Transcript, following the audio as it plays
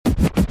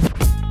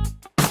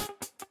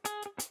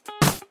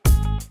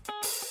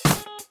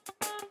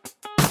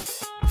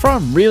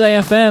From Relay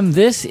FM,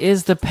 this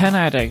is the Pen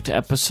Addict,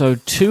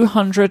 episode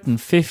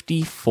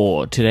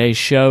 254. Today's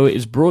show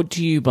is brought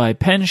to you by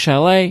Pen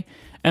Chalet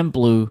and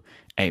Blue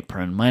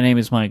Apron. My name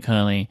is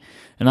Myke,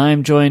 and I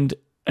am joined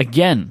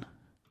again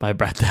by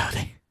Brad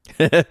Dowdy.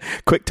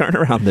 Quick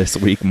turnaround this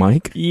week,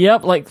 Myke.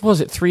 Yep, like, what was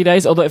it, 3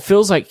 days? Although it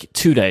feels like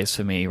 2 days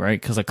for me, right?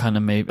 Because I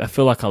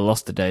feel like I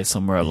lost a day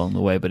somewhere along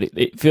the way, but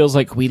it feels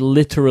like we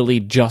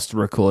literally just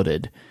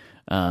recorded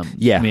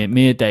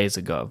mere days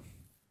ago.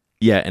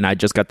 Yeah, and I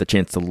just got the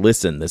chance to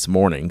listen this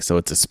morning, so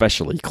it's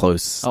especially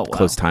close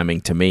timing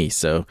to me.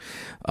 So,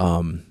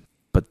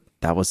 but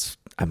that was,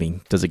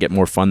 does it get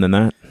more fun than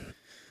that?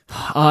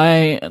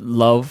 I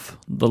love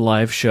the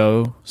live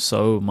show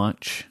so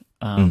much.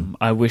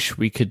 I wish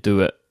we could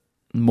do it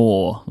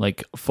more,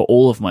 like for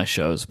all of my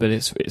shows, but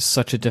it's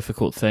such a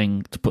difficult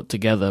thing to put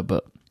together.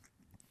 But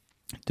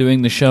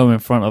doing the show in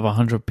front of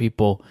 100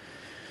 people,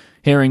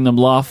 hearing them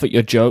laugh at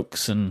your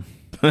jokes and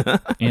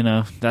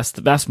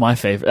that's my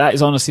favorite. That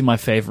is honestly my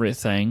favorite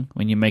thing,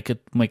 when you make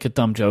a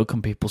dumb joke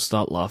and people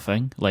start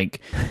laughing.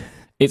 Like,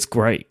 it's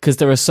great, because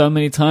there are so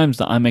many times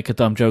that I make a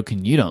dumb joke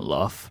and you don't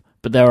laugh,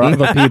 but there are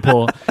other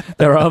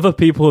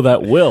people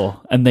that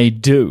will, and they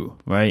do,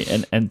 right?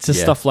 And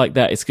stuff like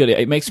that, it's good.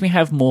 It makes me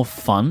have more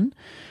fun,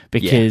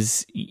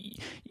 because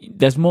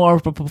there's more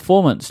of a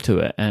performance to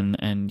it,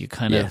 and you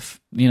kind of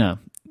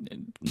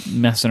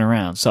messing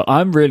around. So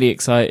I'm really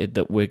excited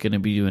that we're going to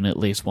be doing at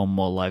least one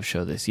more live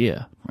show this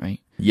year, right?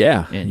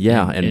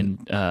 In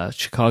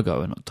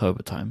Chicago in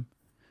October time.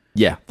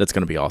 Yeah, that's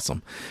going to be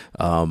awesome.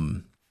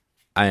 I'm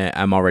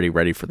already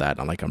ready for that.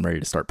 I'm ready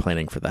to start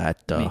planning for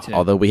that.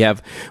 Although we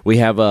have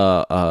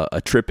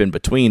a trip in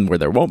between where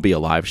there won't be a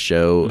live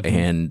show,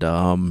 and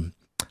I'm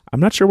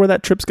not sure where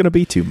that trip's going to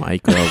be to,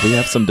 Myke. We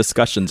have some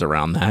discussions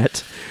around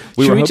that.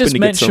 Should we just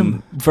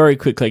mention very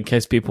quickly, in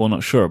case people are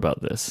not sure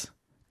about this?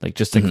 Like,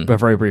 just a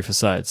very brief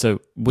aside. So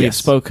we've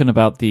spoken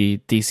about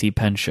the DC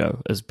Pen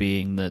Show as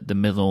being the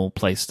middle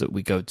place that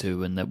we go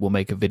to, and that we'll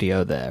make a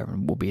video there,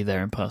 and we'll be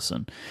there in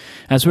person.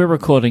 As we're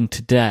recording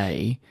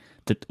today,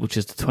 which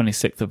is the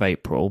 26th of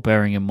April,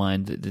 bearing in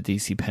mind that the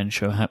DC Pen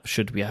Show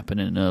should be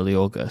happening in early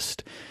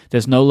August,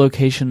 there's no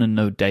location and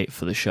no date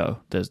for the show.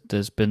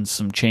 There's been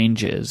some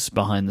changes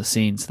behind the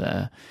scenes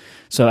there.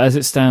 So as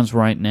it stands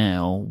right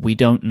now, we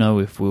don't know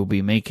if we'll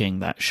be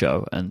making that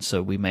show, and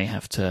so we may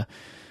have to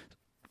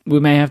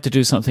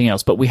do something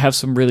else, but we have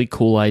some really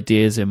cool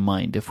ideas in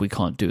mind if we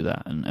can't do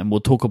that, and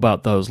we'll talk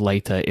about those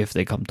later if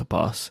they come to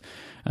pass.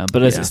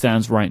 But as it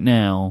stands right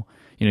now,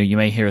 you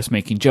may hear us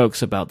making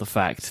jokes about the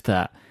fact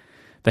that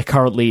there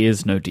currently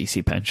is no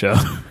DC Pen Show.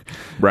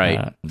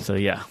 Right. So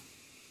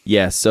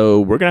yeah, so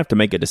we're going to have to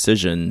make a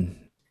decision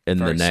in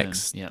the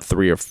next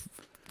 3 or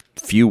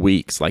few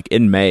weeks. Like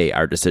in May,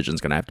 our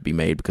decision's going to have to be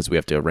made, because we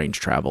have to arrange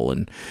travel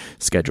and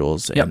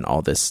schedules and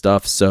all this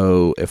stuff.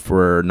 So if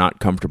we're not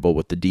comfortable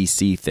with the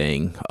DC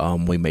thing,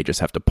 we may just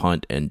have to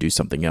punt and do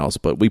something else.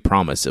 But we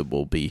promise it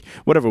will be,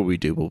 whatever we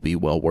do will be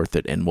well worth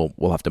it, and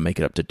we'll have to make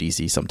it up to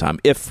DC sometime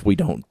if we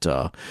don't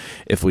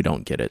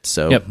get it.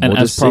 So and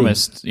as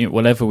promised,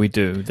 whatever we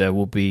do, there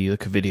will be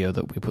like a video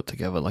that we put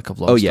together, like a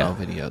vlog style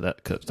video.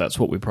 That's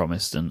what we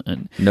promised,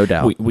 and no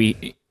doubt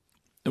we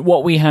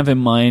what we have in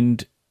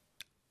mind,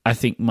 I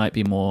think, might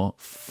be more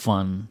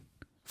fun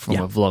from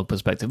a vlog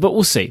perspective, but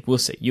we'll see.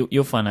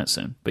 You'll find out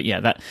soon. But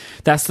yeah,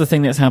 that's the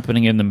thing that's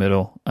happening in the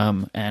middle.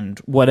 And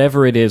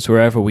whatever it is,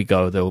 wherever we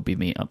go, there will be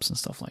meetups and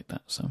stuff like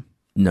that. So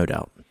no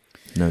doubt.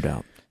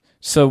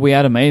 So we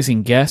had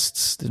amazing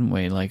guests, didn't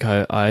we? Like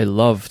I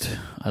loved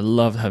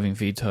having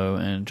Vito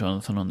and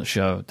Jonathan on the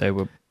show. They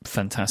were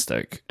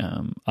fantastic.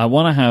 I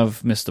want to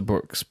have Mr.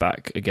 Brooks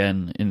back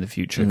again in the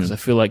future, because I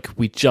feel like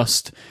we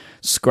just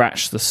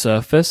scratched the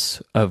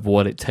surface of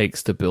what it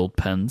takes to build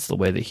pens the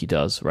way that he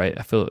does, right?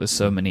 I feel like there's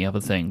so many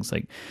other things.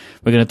 Like,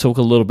 we're going to talk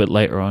a little bit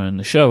later on in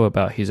the show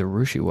about his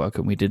Urushi work,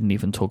 and we didn't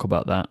even talk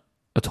about that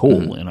at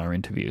all in our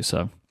interview.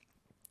 So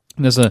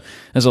there's a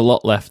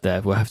lot left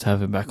there. We'll have to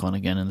have him back on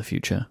again in the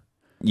future.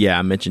 Yeah,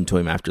 I mentioned to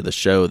him after the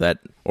show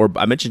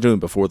I mentioned to him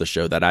before the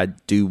show that I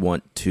do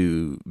want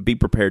to be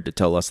prepared to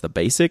tell us the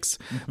basics,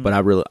 but I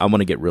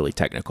want to get really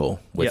technical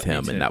with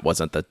him, and that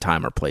wasn't the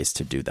time or place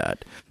to do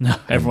that. No,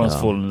 everyone's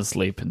falling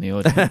asleep in the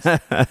audience.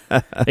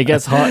 It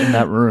gets hot in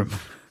that room.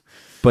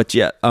 But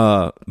yeah,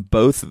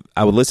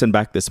 I would listen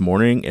back this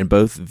morning, and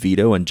both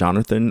Vito and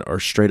Jonathan are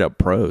straight up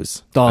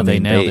pros. They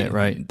nailed it,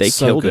 right? They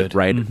killed it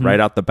right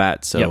out the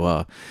bat.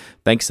 So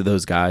thanks to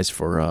those guys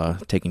for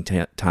taking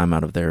time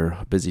out of their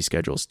busy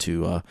schedules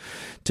to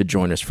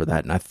join us for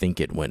that. And I think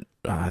it went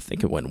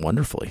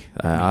wonderfully.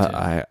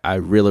 I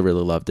really,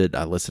 really loved it.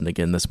 I listened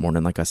again this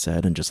morning, like I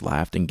said, and just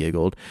laughed and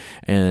giggled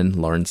and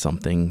learned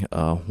something.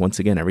 Once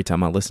again, every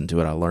time I listen to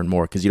it, I learn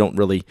more, because you don't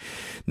really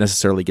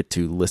necessarily get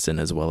to listen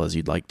as well as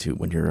you'd like to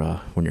when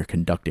you're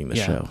conducting the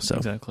show. So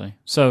exactly.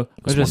 So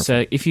I'll just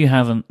say, if you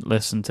haven't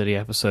listened to the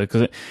episode,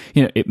 because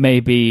it may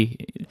be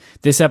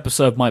this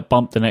episode might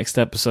bump the next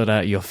episode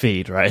out of your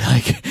feed, right?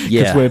 Like,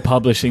 because we're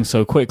publishing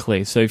so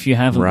quickly. So if you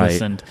haven't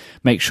listened,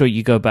 make sure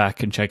you go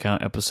back and check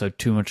out episode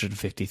 200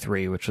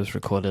 153, which was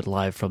recorded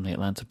live from the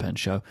Atlanta Pen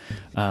Show.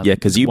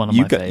 Because one of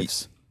my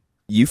faves.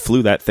 You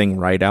flew that thing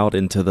right out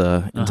into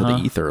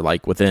the ether,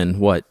 like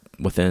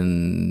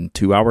within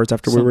 2 hours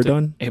after we were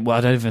done? I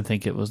don't even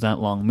think it was that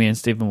long. Me and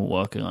Stephen were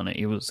working on it.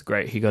 He was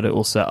great. He got it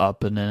all set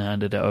up and then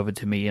handed it over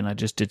to me, and I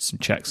just did some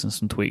checks and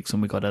some tweaks,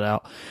 and we got it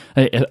out.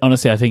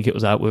 Honestly, I think it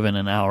was out within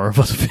an hour of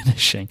us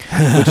finishing.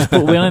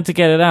 But we wanted to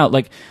get it out,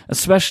 like,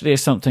 especially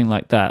as something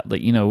like that.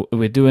 Like,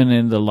 we're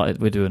doing the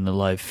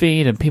live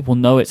feed, and people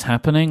know it's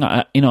happening.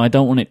 I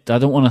don't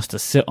want us to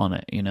sit on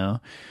it.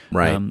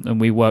 Right. And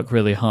we work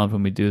really hard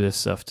when we do this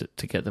stuff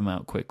to get them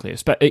out quickly,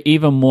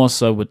 even more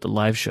so with the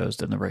live shows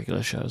than the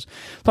regular shows.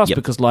 Plus,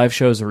 because live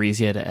shows are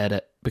easier to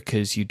edit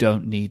because you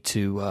don't need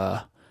to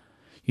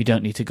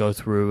go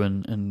through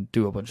and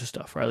do a bunch of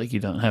stuff, right? Like, you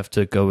don't have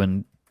to go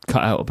and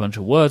cut out a bunch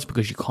of words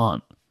because you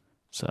can't.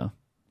 So,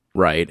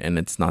 right, and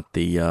it's not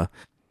the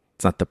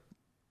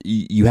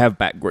you have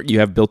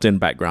built-in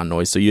background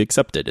noise, so you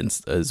accept it,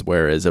 as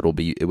whereas it would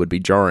be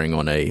jarring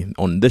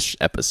on this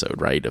episode,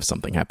 right? If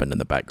something happened in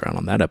the background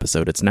on that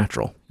episode, it's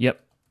natural. Yep,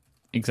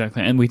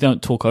 exactly. And we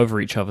don't talk over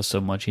each other so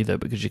much either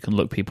because you can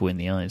look people in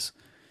the eyes.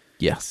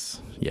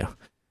 Yes, yeah.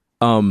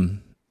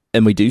 And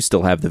we do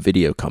still have the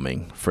video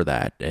coming for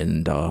that,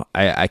 and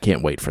I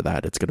can't wait for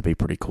that. It's going to be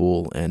pretty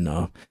cool.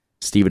 And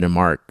Stephen and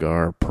Mark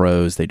are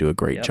pros; they do a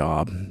great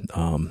job.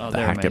 The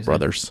Hackett amazing.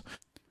 brothers.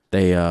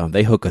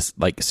 They hook us,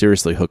 like,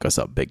 seriously hook us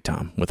up big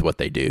time with what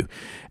they do.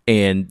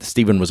 And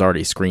Steven was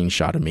already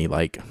screenshotting me,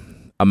 like,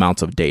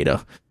 amounts of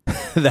data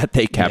that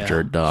they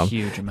captured.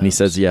 Huge amounts. And he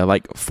says,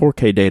 like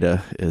 4K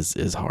data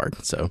is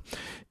hard. So,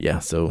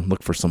 so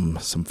look for some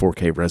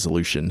 4K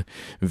resolution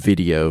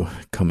video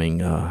coming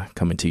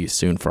to you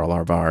soon for all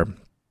of our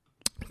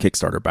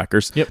Kickstarter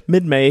backers. Yep.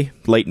 Mid-May,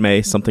 late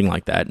May, something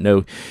like that.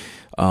 No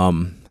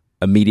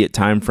immediate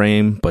time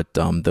frame, but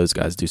those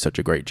guys do such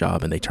a great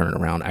job, and they turn it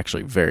around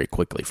actually very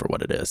quickly for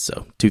what it is.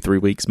 So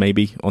 2-3 weeks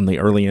maybe on the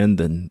early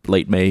end, and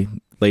late May,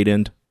 late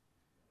end.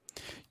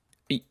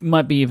 It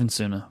might be even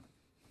sooner.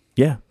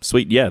 Yeah,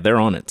 sweet. Yeah, they're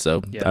on it.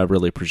 So I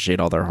really appreciate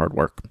all their hard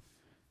work.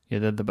 Yeah,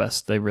 they're the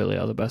best. They really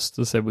are the best.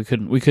 As I said, we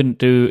couldn't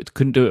do it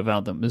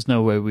without them. There's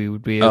no way we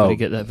would be able to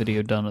get that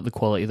video done at the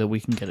quality that we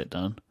can get it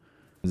done.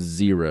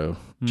 Zero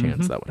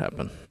chance that would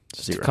happen.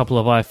 Zero. A couple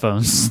of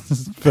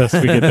iPhones. Best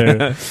we could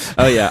do.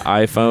 Oh yeah,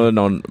 my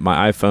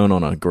iPhone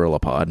on a Gorilla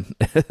Pod,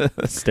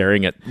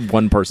 staring at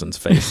one person's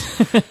face.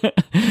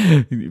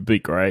 It'd be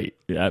great.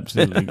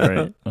 Absolutely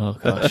great. Oh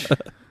gosh.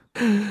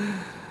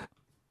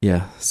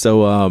 Yeah.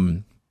 So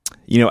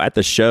at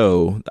the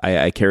show,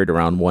 I carried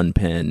around one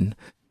pen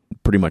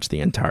pretty much the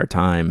entire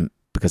time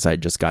because I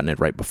had just gotten it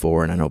right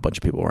before, and I know a bunch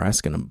of people were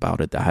asking about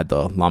it. I had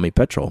the Lamy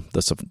Petrol,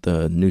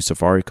 the new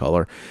Safari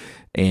color.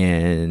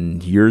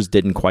 And yours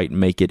didn't quite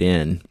make it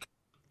in.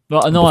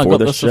 Well, no, I got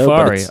the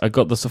Safari. I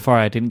got the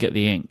Safari. I didn't get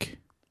the ink.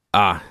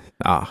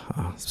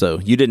 So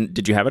you didn't?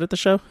 Did you have it at the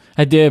show?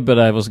 I did, but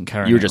I wasn't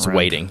carrying it. You were just around.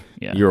 waiting.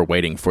 Yeah. You were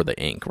waiting for the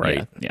ink,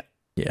 right?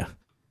 Yeah.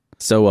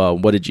 So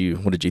what did you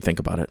think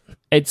about it?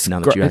 It's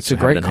a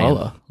great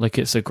color. Like,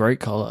 it's a great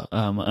color.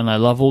 And I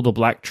love all the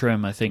black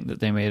trim. I think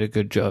that they made a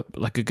good job,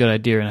 like a good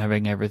idea in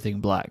having everything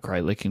black,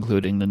 right? Like,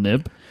 including the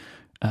nib.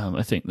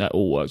 I think that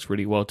all works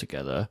really well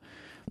together.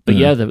 But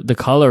the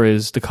color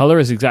is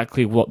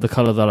exactly what the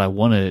color that I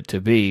wanted it to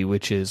be,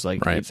 which is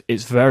like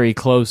it's very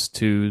close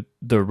to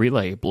the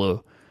Relay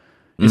blue.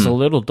 It's a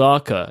little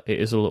darker. It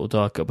is a little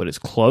darker, but it's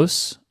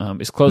close.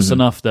 It's close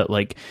enough that,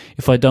 like,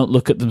 if I don't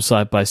look at them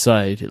side by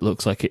side, it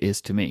looks like it is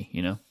to me.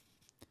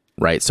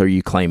 Right. So are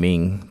you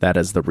claiming that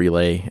as the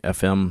Relay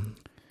FM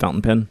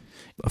fountain pen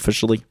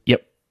officially?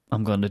 Yep.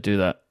 I'm going to do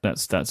that.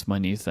 That's my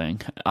new thing.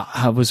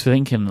 I was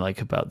thinking,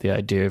 like, about the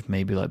idea of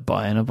maybe, like,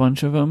 buying a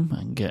bunch of them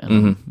and getting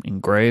them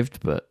engraved,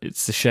 but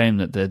it's a shame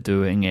that they're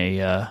doing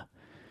a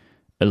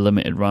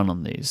limited run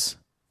on these,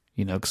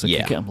 because I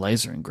could get them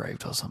laser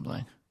engraved or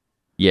something.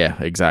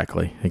 Yeah,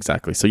 exactly.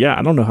 So yeah,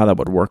 I don't know how that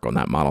would work on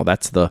that model.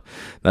 That's the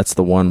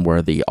one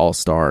where the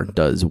All-Star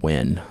does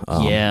win.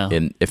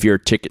 And if you're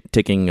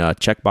ticking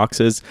check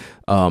boxes,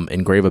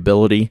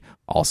 engravability,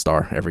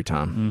 All-Star every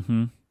time.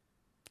 Mm-hmm.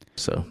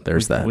 So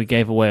there's that. We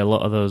gave away a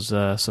lot of those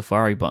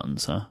Safari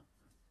buttons, huh?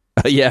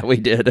 Yeah, we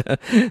did.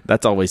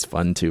 That's always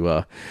fun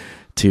to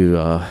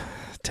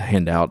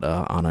hand out.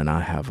 Anna and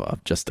I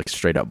have just a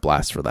straight up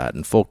blast for that,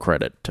 and full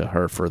credit to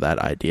her for that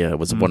idea. It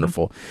was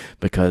wonderful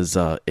because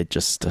it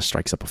just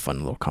strikes up a fun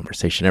little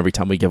conversation every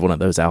time we give one of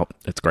those out.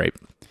 It's great.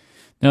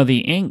 Now the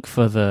ink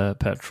for the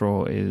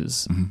Petrol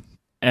is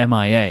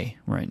MIA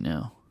right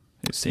now.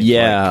 It seems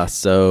like.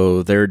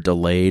 So they're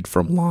delayed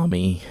from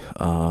Lamy.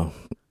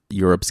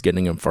 Europe's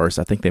getting them first.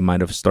 I think they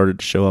might have started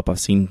to show up. I've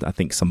seen,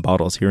 some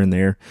bottles here and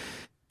there,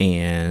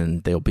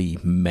 and they'll be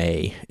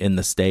May in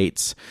the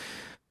States.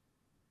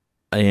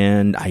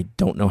 And I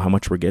don't know how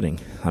much we're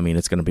getting. I mean,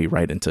 it's going to be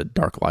right into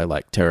dark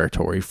lilac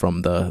territory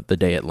from the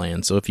day it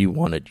lands. So if you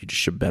want it, you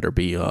should better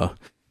be on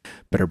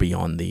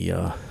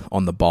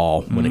the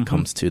ball when it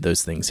comes to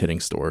those things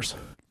hitting stores.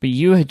 But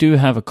you do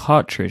have a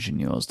cartridge in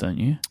yours, don't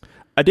you?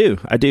 I do,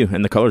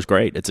 and the color's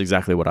great. It's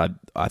exactly what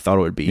I thought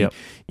it would be.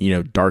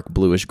 Yep. Dark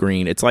bluish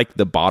green. It's like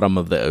the bottom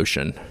of the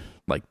ocean,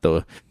 like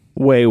the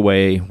way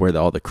where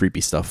all the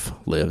creepy stuff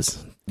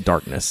lives,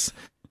 darkness.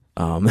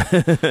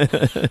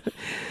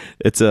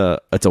 It's a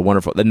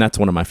wonderful, and that's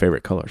one of my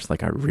favorite colors.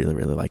 Like I really,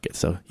 really like it.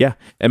 So yeah,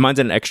 and mine's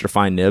an extra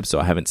fine nib, so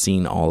I haven't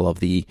seen all of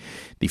the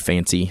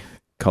fancy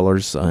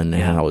colors and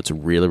how it's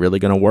really, really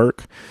going to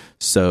work.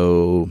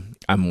 So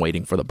I'm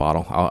waiting for the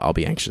bottle. I'll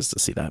be anxious to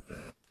see that.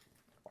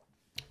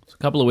 A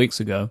couple of weeks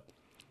ago,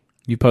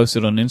 you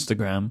posted on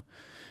Instagram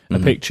a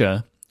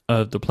picture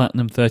of the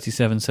Platinum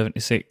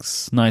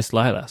 3776 Nice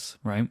Lilas,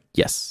 right?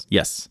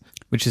 Yes.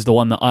 Which is the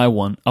one that I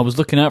want. I was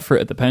looking out for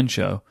it at the pen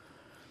show,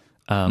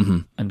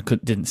 and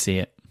didn't see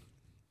it.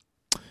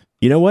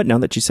 You know what? Now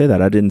that you say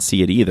that, I didn't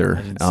see it either.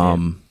 I didn't see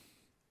it.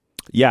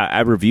 Yeah,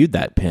 I reviewed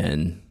that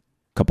pen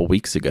a couple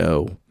weeks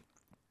ago.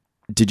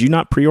 Did you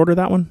not pre-order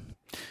that one?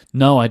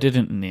 No, I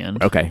didn't in the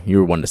end. Okay, you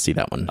were wanting to see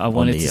that one. I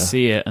wanted to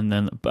see it,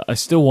 but I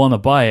still want to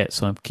buy it,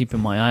 so I'm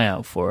keeping my eye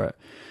out for it.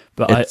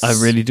 But I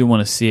really do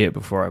want to see it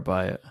before I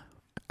buy it.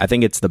 I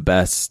think it's the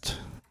best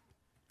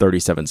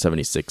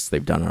 3776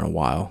 they've done in a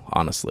while,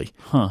 honestly.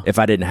 Huh. If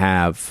I didn't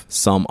have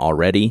some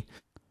already,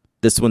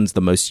 this one's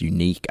the most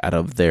unique out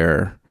of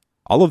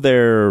all of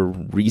their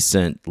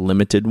recent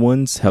limited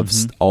ones have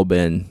all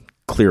been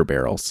clear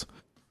barrels,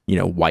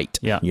 white,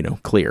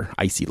 clear,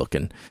 icy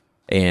looking.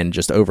 And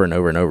just over and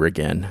over and over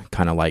again,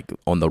 kind of like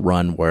on the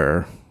run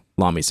where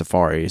Lamy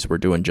Safaris were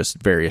doing just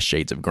various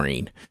shades of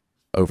green.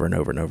 Over and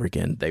over and over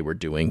again, they were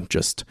doing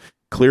just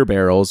clear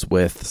barrels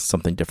with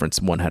something different.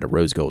 One had a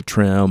rose gold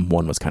trim,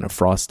 one was kind of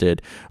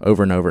frosted,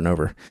 over and over and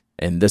over.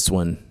 And this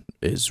one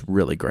is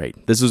really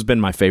great. This has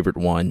been my favorite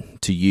one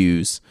to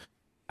use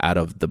out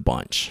of the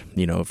bunch.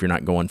 If you're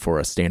not going for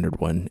a standard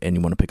one and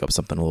you want to pick up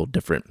something a little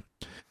different,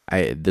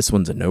 this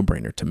one's a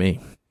no-brainer to me.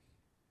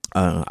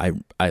 I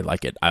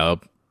like it.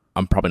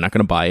 I'm probably not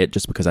going to buy it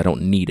just because I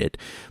don't need it,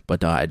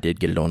 but I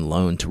did get it on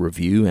loan to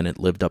review, and it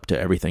lived up to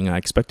everything I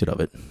expected of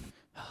it.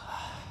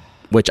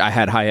 Which I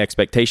had high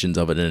expectations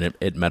of it, and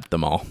it met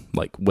them all,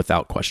 like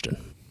without question.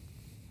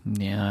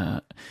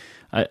 Yeah,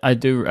 I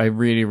do. I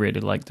really,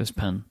 really like this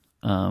pen.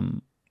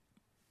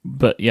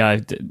 But yeah,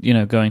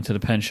 going to the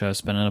pen show,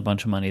 spending a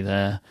bunch of money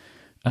there,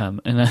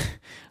 and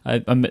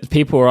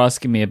people were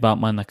asking me about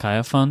my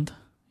Nakaya fund.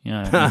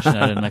 I mentioned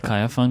I had a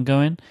Nakaya fund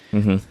going.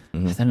 The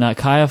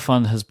Nakaya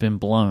fund has been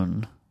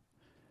blown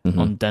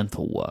on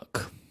dental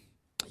work.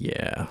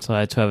 Yeah. So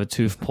I had to have a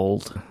tooth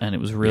pulled, and it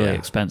was really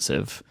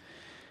expensive.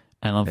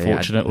 And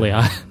unfortunately,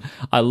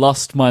 I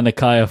lost my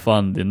Nakaya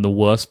fund in the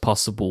worst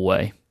possible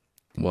way.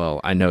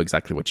 Well, I know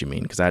exactly what you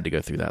mean, because I had to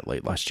go through that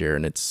late last year,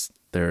 and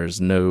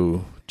there's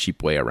no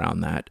cheap way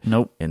around that.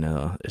 Nope. And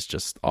it's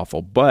just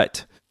awful.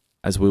 But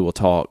as we will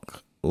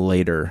talk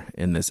later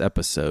in this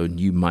episode,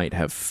 you might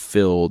have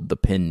filled the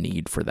pen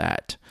need for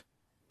that.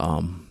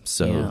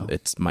 So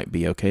it might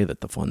be okay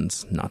that the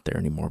fund's not there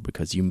anymore,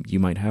 because you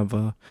might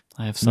have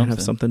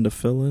something to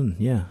fill in.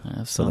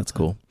 Yeah. So that's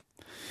cool.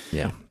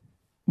 Yeah.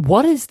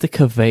 What is the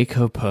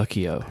Kaweco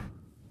Perkio?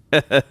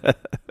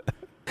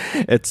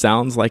 It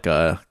sounds like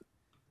a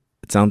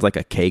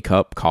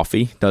K-cup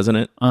coffee, doesn't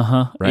it?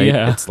 Right?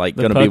 Yeah. It's like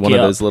going to be one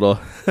of those little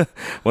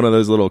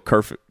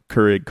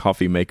Keurig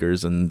coffee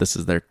makers, and this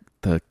is the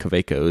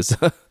Kaweco's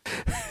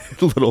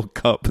little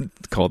cup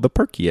called the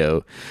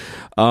Perkio.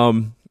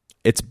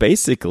 It's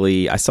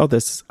basically, I saw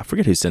this, I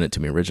forget who sent it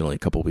to me originally a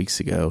couple weeks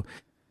ago.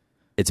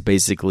 It's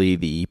basically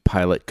the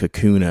Pilot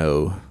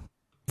Kakuno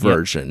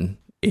version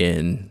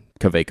in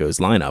Kaweco's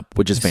lineup,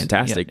 which is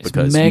fantastic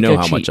because you know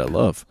how much I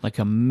love. Like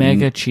a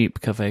mega cheap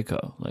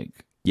Kaweco.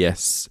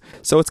 Yes.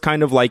 So it's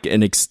kind of like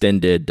an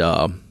extended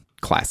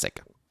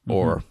classic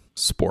or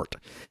sport.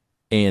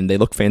 And they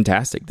look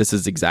fantastic. This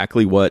is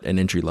exactly what an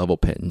entry-level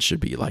pen should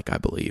be like, I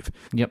believe.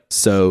 Yep.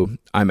 So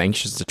I'm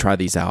anxious to try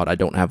these out. I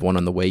don't have one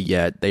on the way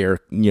yet. They're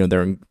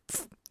in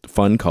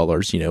fun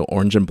colors,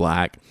 orange and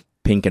black,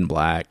 pink and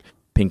black,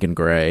 pink and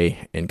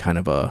gray, and kind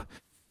of a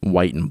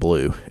white and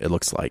blue, it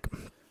looks like.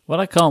 What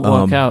I can't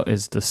work out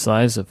is the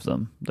size of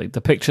them. Like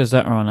the pictures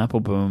that are on Apple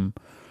Boom,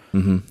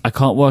 I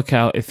can't work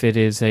out if it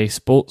is a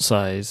sport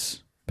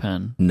size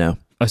pen. No.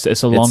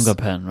 It's a longer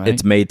pen, right?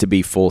 It's made to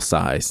be full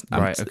size.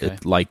 Right, okay.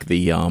 Like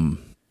the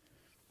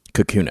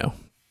Kakuno.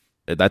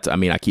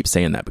 I keep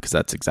saying that because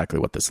that's exactly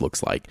what this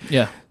looks like.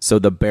 Yeah. So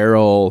the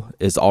barrel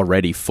is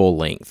already full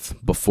length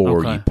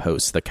before you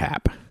post the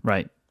cap.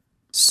 Right.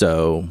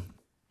 So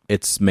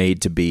it's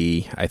made to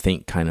be, I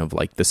think, kind of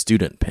like the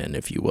student pen,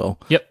 if you will.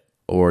 Yep.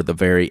 Or the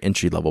very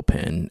entry-level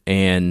pen.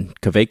 And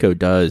Kaweco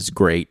does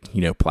great,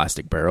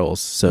 plastic barrels,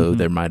 so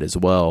they might as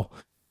well,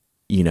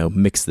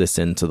 mix this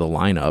into the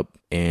lineup.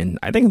 And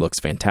I think it looks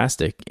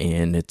fantastic.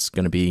 And it's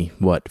going to be,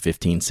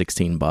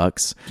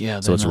 $15-$16?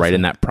 Yeah. So it's right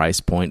in that price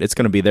point. It's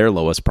going to be their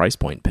lowest price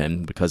point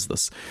pen because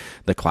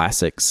the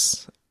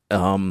classics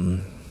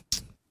run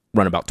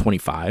about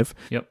 $25.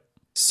 Yep.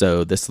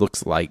 So this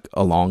looks like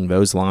along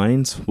those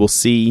lines. We'll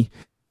see.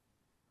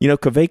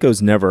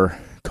 Kaweco's never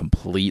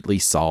completely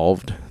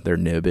solved their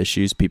nib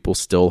issues. People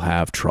still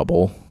have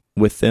trouble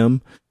with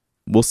them.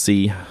 We'll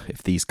see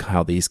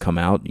how these come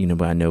out.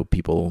 I know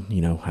people,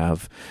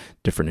 have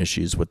different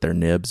issues with their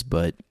nibs,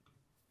 but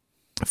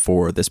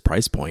for this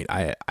price point,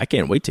 I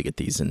can't wait to get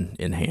these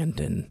in hand.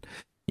 And,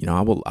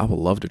 I will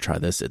love to try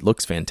this. It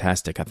looks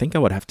fantastic. I think I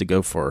would have to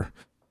go for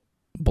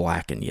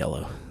black and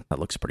yellow. That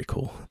looks pretty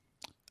cool.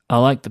 I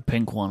like the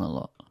pink one a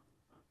lot.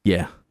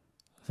 Yeah.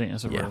 I think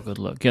that's a real good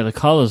look. Yeah, the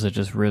colors are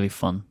just really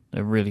fun.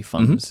 They're really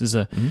fun. Mm-hmm. This is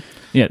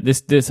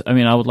this. I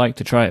mean, I would like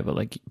to try it, but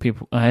like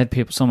I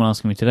had someone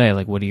asking me today,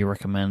 like, what do you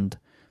recommend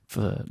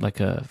for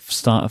like a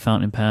starter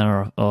fountain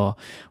pen, or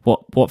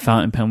what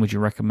fountain pen would you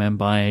recommend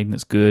buying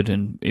that's good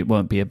and it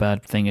won't be a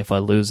bad thing if I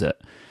lose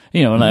it?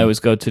 And I always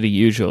go to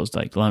the usuals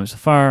like Lime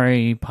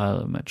Safari,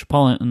 Pilot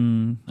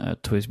Metropolitan,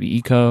 Twisby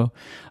Eco.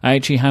 I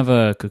actually have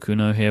a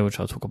Kakuno here, which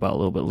I'll talk about a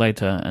little bit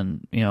later,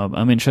 and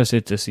I'm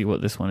interested to see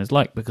what this one is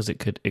like because it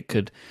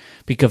could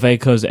be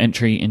Kaweco's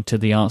entry into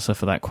the answer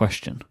for that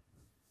question.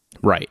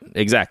 Right,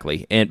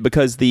 exactly, and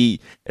because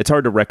it's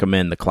hard to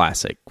recommend the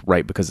classic,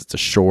 right? Because it's a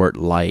short,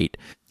 light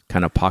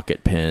kind of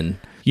pocket pen.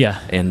 Yeah,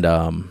 and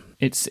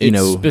it's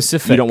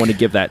specific. You don't want to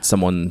give that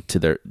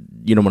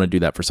you don't want to do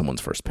that for someone's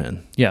first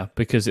pen. Yeah,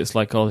 because it's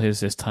like, oh,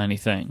 here's this tiny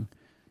thing.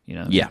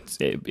 Yeah.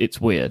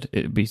 It's weird.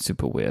 It'd be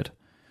super weird.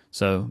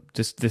 So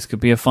this could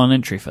be a fun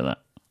entry for that.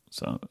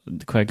 So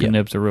the Quaker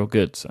nibs are real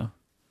good. So,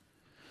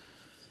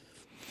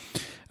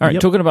 all right,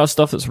 talking about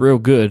stuff that's real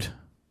good,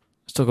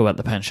 let's talk about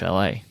the Pen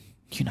Chalet.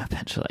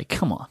 Pen Chalet,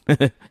 come on.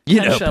 Pen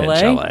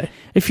Chalet.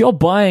 If you're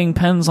buying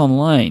pens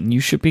online, you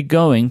should be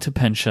going to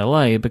Pen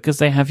Chalet because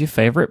they have your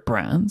favorite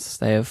brands.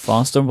 They have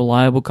fast and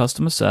reliable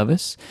customer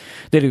service.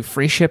 They do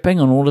free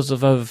shipping on orders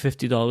of over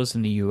 $50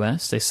 in the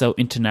US. They sell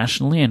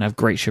internationally and have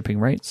great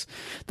shipping rates.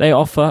 They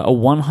offer a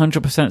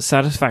 100%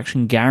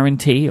 satisfaction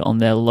guarantee on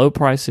their low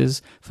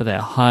prices for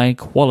their high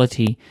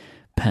quality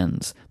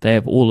pens. They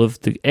have all of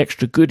the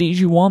extra goodies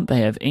you want.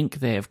 They have ink.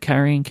 They have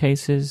carrying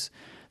cases.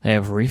 They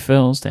have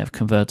refills, they have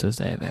converters,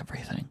 they have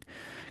everything.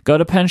 Go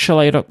to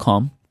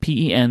penchalet.com,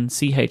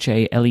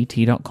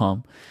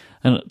 penchalet.com,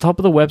 and at the top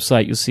of the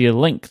website, you'll see a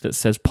link that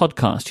says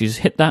podcast. You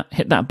just hit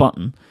that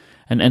button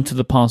and enter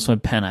the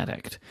password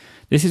PenAddict.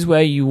 This is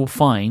where you will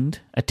find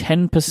a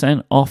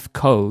 10% off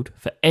code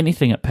for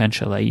anything at Pen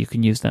Chalet. You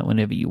can use that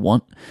whenever you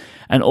want.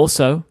 And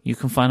also, you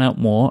can find out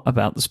more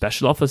about the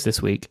special offers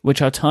this week,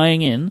 which are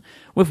tying in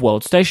with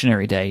World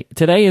Stationery Day.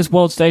 Today is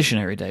World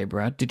Stationery Day,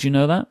 Brad. Did you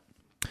know that?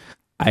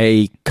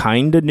 I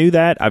kind of knew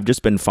that. I've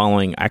just been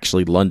following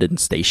actually London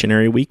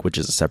Stationery Week, which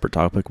is a separate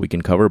topic we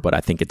can cover, but I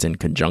think it's in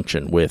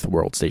conjunction with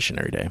World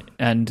Stationery Day.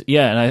 And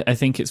I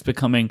think it's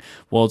becoming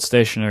World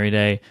Stationery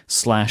Day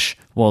 /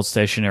 World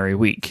Stationery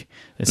Week.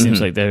 It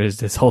seems like there is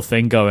this whole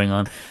thing going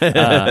on.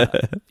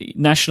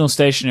 National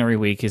Stationery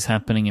Week is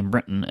happening in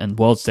Britain, and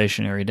World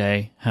Stationery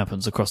Day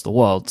happens across the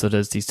world. So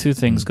there's these two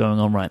things going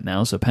on right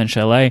now. So Pen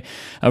Chalet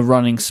are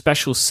running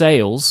special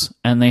sales,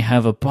 and they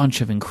have a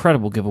bunch of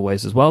incredible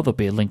giveaways as well. There'll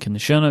be a link in the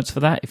show notes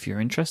for that if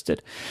you're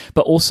interested.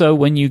 But also,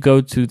 when you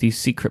go to the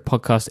secret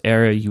podcast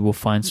area, you will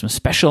find some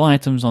special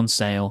items on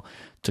sale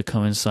to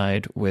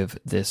coincide with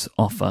this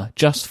offer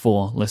just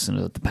for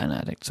listeners of the Pen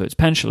Addict. So it's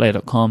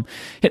penchalet.com,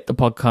 hit the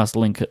podcast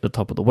link at the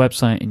top of the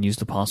website and use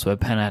the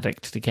password PenAddict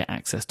to get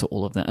access to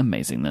all of that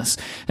amazingness.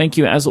 Thank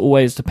you as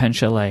always to Pen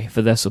Chalet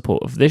for their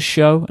support of this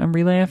show and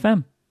Relay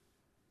FM.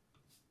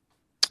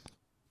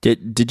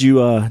 Did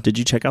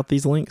you check out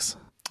these links?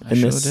 I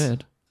sure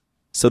did.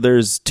 So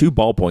there's 2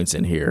 ballpoints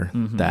in here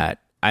that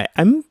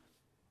I'm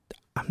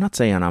not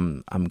saying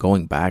I'm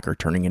going back or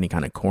turning any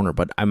kind of corner,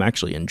 but I'm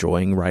actually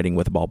enjoying writing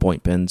with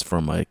ballpoint pens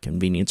from a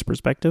convenience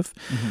perspective.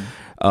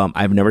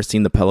 I've never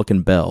seen the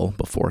Pelican Bell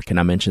before. Can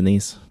I mention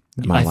these?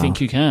 I think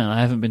you can.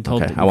 I haven't been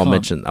told. Okay. I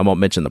won't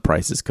mention the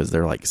prices because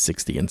they're like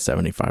 60 and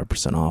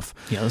 75% off.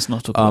 Yeah, let's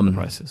not talk about the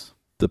prices.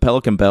 The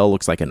Pelican Bell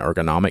looks like an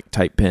ergonomic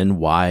type pen,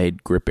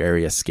 wide grip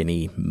area,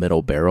 skinny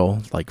middle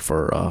barrel, like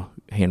for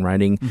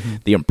handwriting.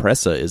 The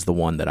Impressa is the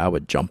one that I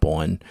would jump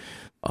on.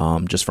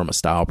 Just from a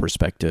style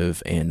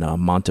perspective, and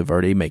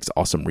Monteverde makes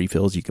awesome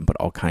refills. You can put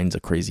all kinds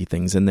of crazy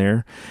things in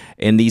there.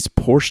 And these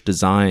Porsche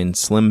design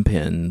slim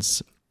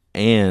pens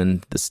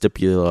and the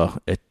Stipula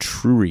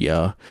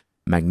Etruria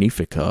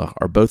Magnifica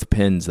are both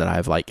pens that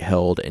I've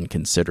held and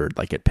considered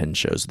at pen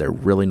shows. They're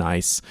really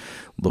nice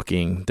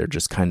looking. They're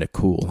just kind of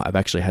cool. I've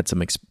actually had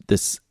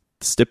this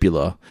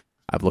Stipula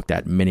I've looked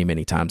at many,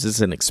 many times. This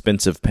is an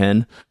expensive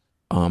pen.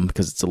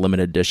 Because it's a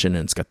limited edition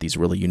and it's got these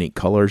really unique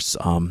colors.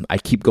 I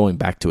keep going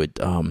back to it.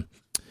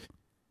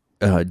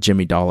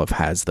 Jimmy Dolliff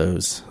has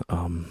those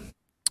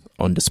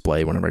on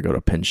display whenever I go to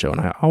a pen show,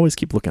 and I always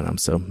keep looking at them,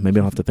 so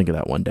maybe I'll have to think of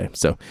that one day.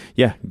 So,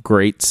 yeah,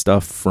 great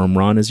stuff from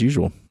Ron as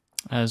usual.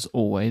 As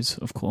always,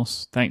 of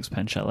course. Thanks,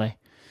 Pen Chalet.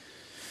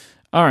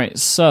 All right,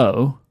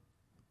 so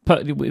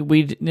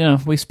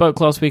we spoke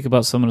last week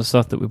about some of the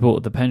stuff that we bought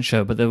at the pen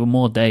show, but there were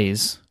more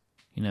days.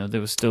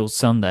 There was still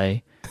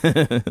Sunday.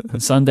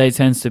 And Sunday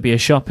tends to be a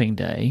shopping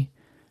day.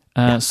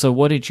 So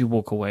what did you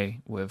walk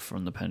away with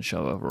from the pen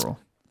show overall?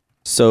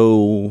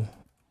 So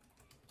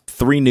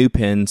 3 new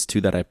pens, 2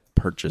 that I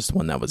purchased,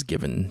 one that was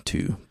given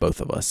to both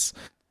of us.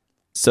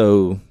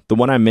 So the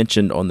one I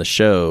mentioned on the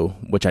show,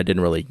 which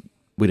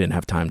we didn't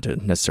have time to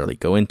necessarily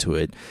go into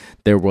it.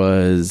 There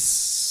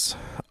was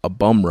a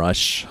bum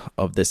rush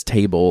of this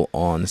table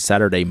on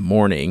Saturday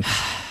morning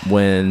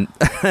when,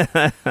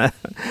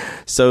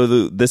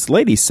 this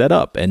lady set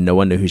up and no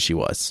one knew who she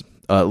was.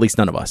 At least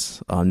none of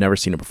us. Never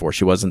seen her before.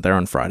 She wasn't there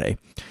on Friday.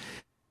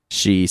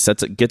 She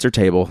gets her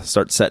table,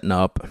 starts setting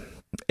up,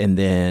 and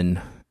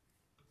then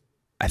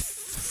I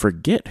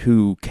forget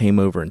who came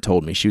over and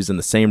told me. She was in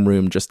the same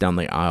room just down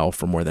the aisle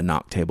from where the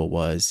knock table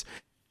was.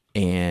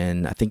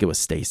 And I think it was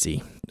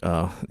Stacy.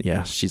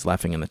 Yeah, she's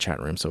laughing in the chat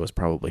room, so it was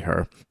probably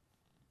her.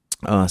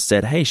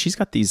 Said, hey, she's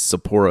got these Sailor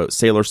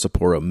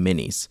Sapporo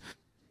minis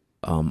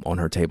on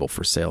her table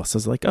for sale. So I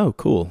was like, oh,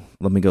 cool.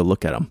 Let me go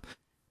look at them.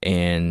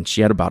 And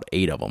she had about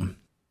 8 of them.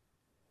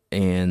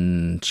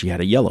 And she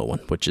had a yellow one,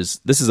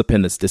 this is a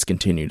pen that's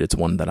discontinued. It's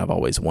one that I've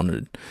always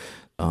wanted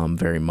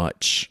very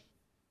much.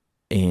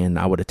 And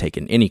I would have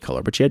taken any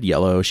color, but she had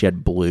yellow, she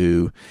had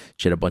blue,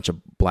 she had a bunch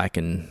of black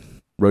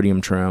and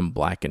rhodium trim,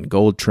 black and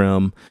gold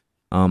trim.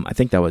 I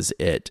think that was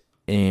it.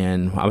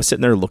 And I was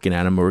sitting there looking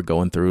at them. We were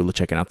going through,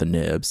 checking out the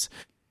nibs.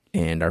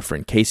 And our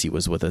friend Casey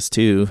was with us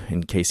too.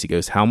 And Casey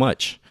goes, how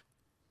much?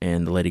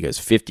 And the lady goes,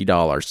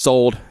 $50.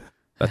 Sold.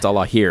 That's all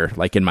I hear,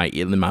 in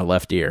my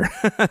left ear.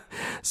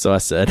 So I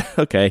said,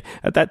 okay.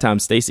 At that time,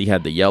 Stacy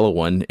had the yellow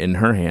one in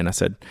her hand. I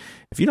said,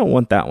 if you don't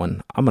want that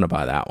one, I'm going to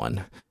buy that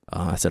one.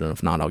 I said, and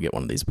if not, I'll get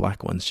one of these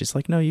black ones. She's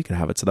like, no, you can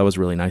have it. So that was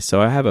really nice. So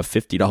I have a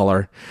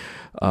 $50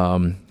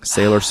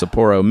 Sailor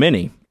Sapporo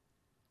mini.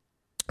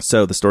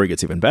 So the story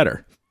gets even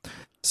better.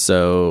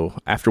 So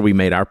after we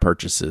made our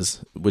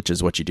purchases, which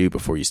is what you do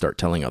before you start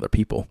telling other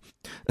people,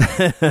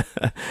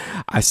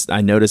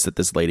 I noticed that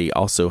this lady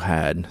also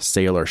had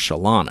Sailor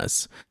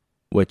Shalanas,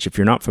 which if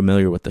you're not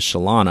familiar with the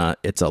Shalana,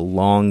 it's a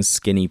long,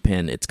 skinny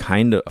pen. It's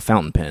kind of a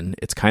fountain pen.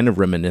 It's kind of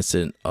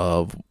reminiscent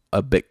of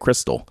a Bic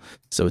Crystal.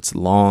 So it's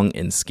long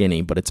and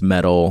skinny, but it's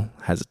metal,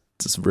 has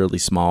this really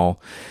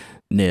small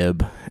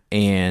nib.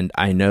 And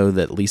I know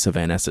that Lisa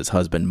Van Ness's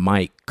husband,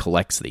 Myke,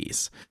 collects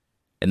these.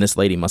 And this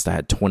lady must have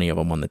had 20 of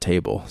them on the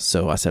table.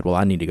 So I said, well,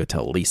 I need to go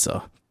tell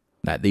Lisa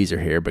that these are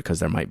here because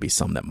there might be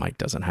some that Myke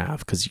doesn't have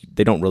because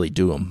they don't really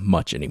do them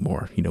much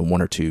anymore.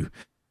 One or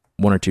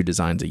two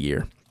designs a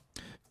year.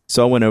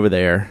 So I went over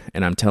there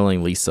and I'm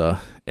telling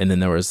Lisa, and then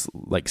there was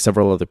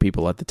several other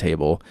people at the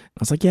table. I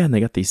was like, yeah, and they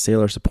got these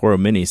Sailor Sapporo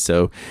minis.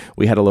 So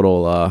we had a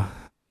little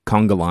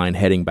conga line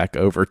heading back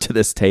over to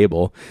this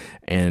table.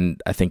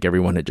 And I think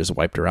everyone had just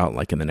wiped her out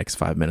in the next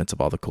 5 minutes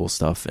of all the cool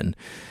stuff. And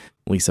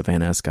Lisa Van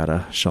Ness got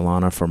a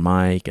Shalana for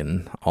Myke,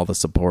 and all the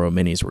Sapporo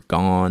minis were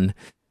gone.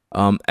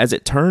 As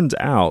it turns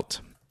out,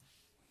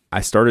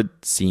 I started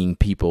seeing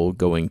people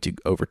going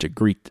over to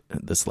greet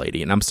this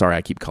lady, and I'm sorry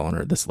I keep calling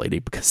her this lady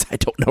because I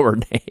don't know her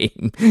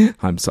name.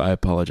 I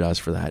apologize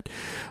for that.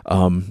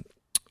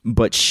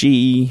 But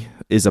she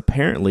is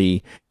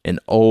apparently an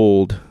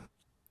old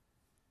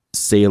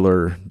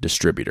Sailor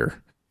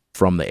distributor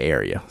from the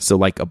area.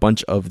 So a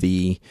bunch of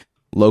the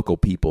local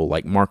people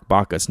like Mark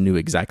Bacchus knew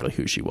exactly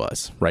who she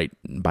was, right,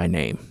 by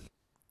name.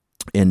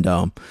 And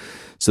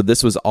so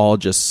this was all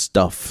just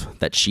stuff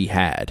that she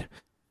had,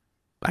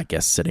 I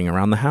guess, sitting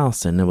around the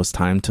house, and it was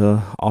time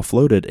to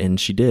offload it, and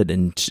she did.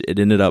 And it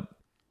ended up,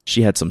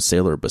 she had some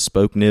Sailor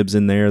bespoke nibs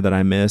in there that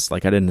I missed. I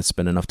didn't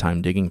spend enough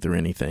time digging through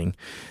anything.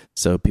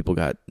 So people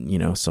got,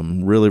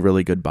 some really,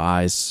 really good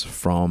buys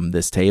from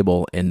this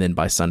table. And then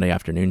by Sunday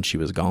afternoon, she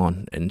was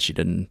gone. And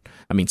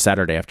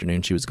Saturday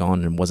afternoon, she was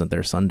gone and wasn't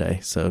there Sunday.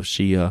 So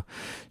she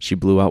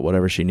blew out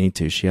whatever she needed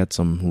to. She had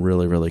some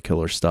really, really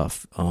killer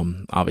stuff.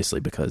 Obviously,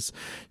 because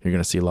you're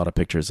going to see a lot of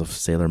pictures of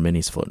Sailor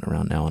minis floating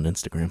around now on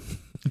Instagram.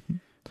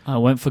 I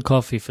went for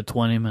coffee for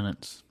 20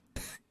 minutes.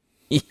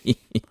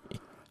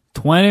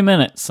 20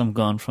 minutes I'm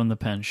gone from the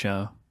pen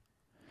show.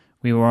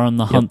 We were on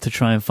the hunt to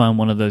try and find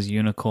one of those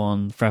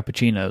unicorn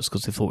frappuccinos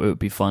because we thought it would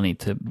be funny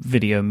to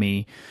video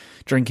me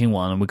drinking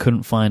one, and we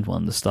couldn't find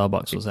one. The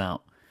Starbucks was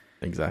out.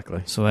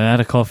 Exactly. So I had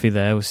a coffee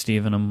there with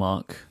Stephen and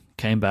Mark,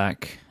 came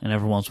back, and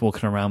everyone's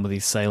walking around with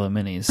these Sailor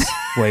minis,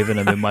 waving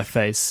them in my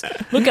face.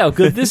 Look how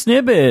good this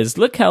nib is.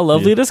 Look how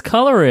lovely this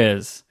color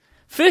is.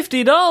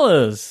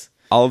 $50.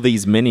 All of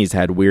these minis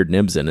had weird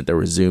nibs in it. There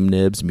were Zoom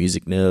nibs,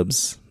 music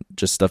nibs,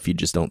 just stuff you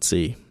just don't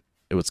see.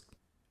 It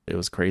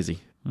was crazy.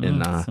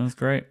 And sounds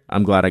great.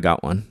 I'm glad I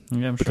got one.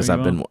 Yeah, I'm because sure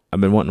I've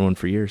been wanting one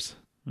for years.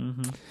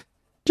 Mm-hmm.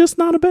 Just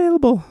not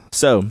available.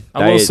 So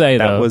I will say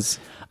that though,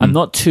 I'm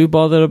not too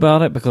bothered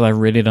about it because I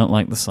really don't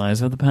like the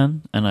size of the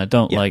pen, and I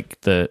don't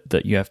like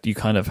that you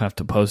kind of have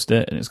to post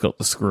it, and it's got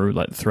the screw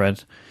the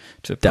thread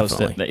to post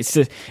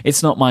it.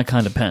 It's not my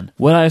kind of pen.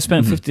 Would I have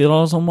spent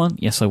 $50 on one?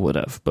 Yes, I would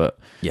have, but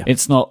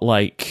it's not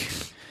like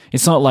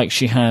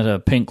she had a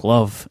pink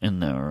love in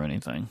there or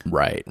anything.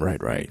 Right.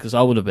 Because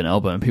I would have been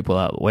elbowing people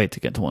out of the way to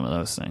get to one of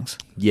those things.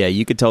 Yeah,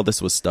 you could tell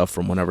this was stuff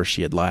from whenever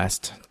she had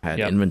last had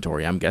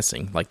inventory, I'm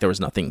guessing. There was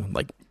nothing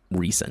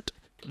recent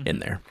in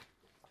there.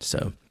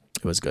 So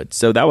it was good.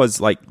 So that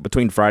was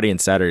between Friday and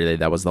Saturday,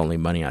 that was the only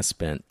money I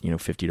spent,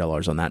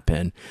 $50 on that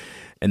pen.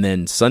 And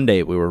then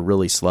Sunday, we were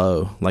really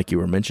slow, like you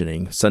were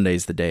mentioning.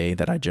 Sunday's the day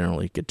that I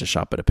generally get to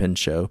shop at a pen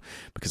show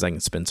because I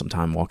can spend some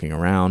time walking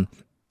around.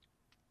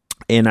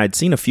 And I'd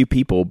seen a few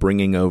people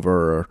bringing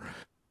over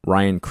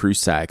Ryan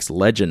Krusak's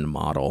Legend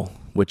model,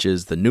 which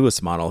is the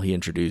newest model he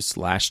introduced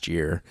last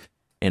year.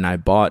 And I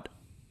bought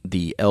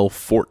the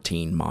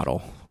L14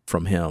 model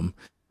from him,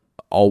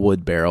 all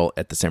wood barrel,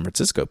 at the San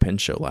Francisco Pen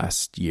Show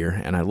last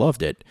year, and I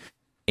loved it.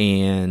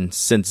 And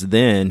since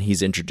then,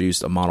 he's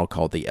introduced a model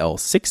called the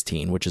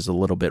L16, which is a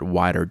little bit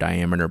wider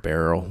diameter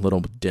barrel, a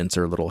little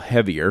denser, a little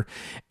heavier.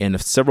 And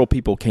several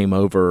people came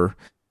over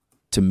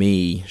to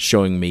me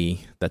showing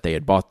me that they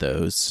had bought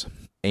those.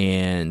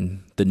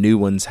 And the new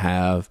ones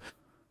have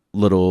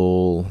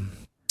little,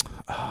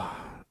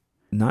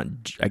 not,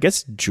 I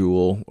guess,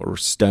 jewel or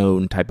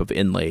stone type of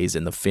inlays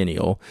in the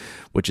finial,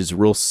 which is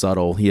real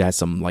subtle. He has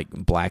some like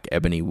black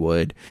ebony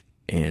wood,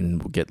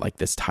 and we'll get like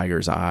this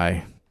tiger's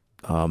eye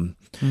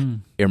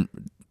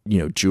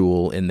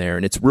jewel in there,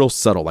 and it's real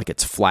subtle, like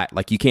it's flat,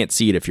 like you can't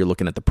see it if you're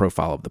looking at the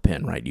profile of the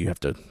pen, right? You have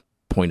to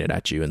point it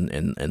at you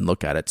and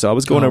look at it. So I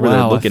was going over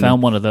there looking. I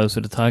found one of those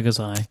with a tiger's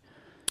eye.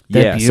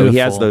 They're beautiful. So he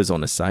has those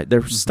on his side.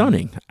 They're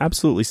stunning,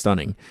 absolutely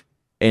stunning.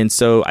 And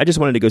so I just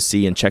wanted to go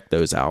see and check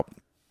those out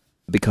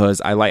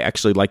because I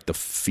actually like the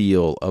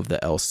feel of the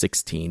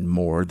L16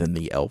 more than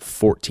the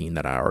L14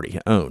 that I already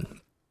own.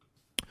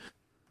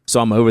 So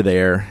I'm over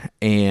there,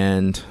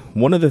 and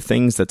one of the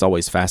things that's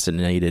always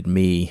fascinated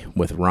me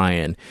with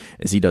Ryan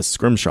is he does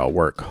scrimshaw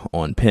work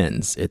on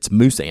pens. It's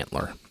moose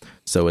antler.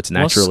 So it's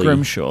naturally... What's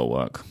scrimshaw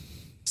work?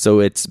 So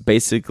it's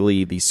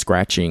basically the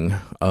scratching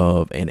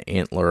of an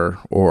antler,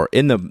 or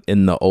in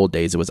the old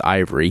days, it was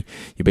ivory.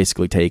 You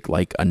basically take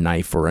like a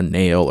knife or a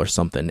nail or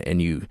something,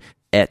 and you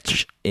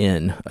etch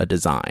in a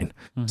design.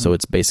 So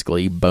it's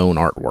basically bone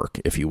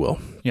artwork, if you will.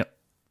 Yep.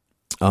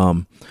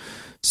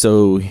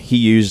 So he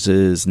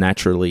uses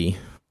naturally,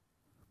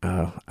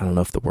 I don't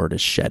know if the word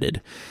is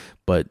shedded,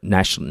 but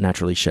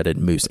naturally shedded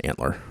moose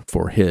antler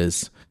for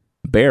his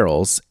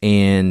barrels.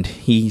 And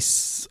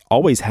he's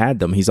always had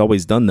them. He's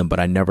always done them, but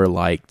I never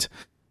liked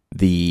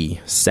the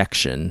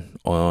section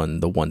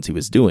on the ones he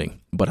was doing.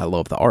 But I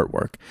love the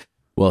artwork.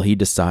 Well, he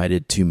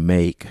decided to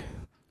make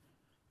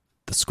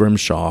the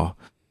scrimshaw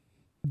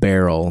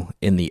barrel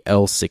in the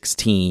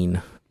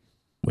L16,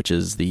 which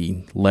is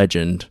the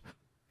Legend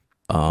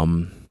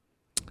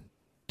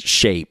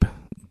shape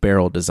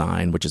barrel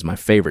design, which is my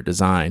favorite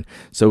design.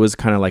 So it was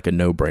kind of like a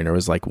no-brainer. It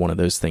was like one of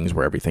those things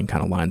where everything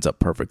kind of lines up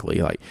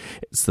perfectly. Like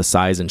it's the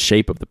size and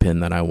shape of the pen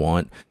that I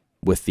want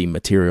with the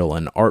material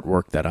and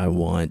artwork that I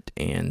want,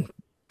 and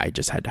I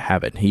just had to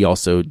have it. He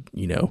also,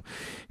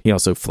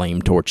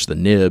 flame torched the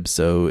nib,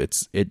 so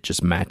it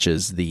just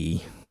matches the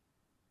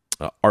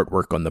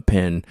artwork on the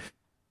pen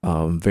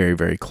very,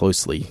 very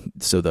closely.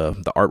 So the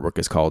artwork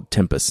is called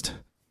Tempest.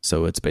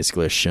 So it's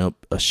basically a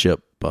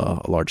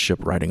large ship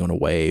riding on a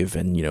wave,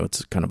 and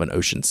it's kind of an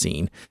ocean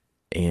scene,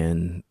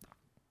 and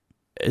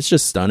it's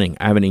just stunning.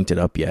 I haven't inked it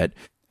up yet,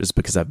 just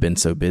because I've been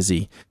so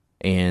busy,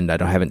 and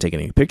I haven't taken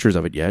any pictures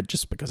of it yet,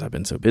 just because I've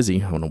been so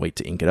busy. I want to wait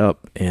to ink it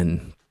up,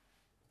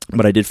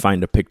 but I did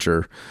find a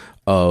picture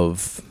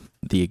of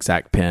the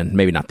exact pen,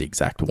 maybe not the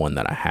exact one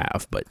that I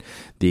have, but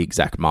the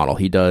exact model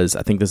he does.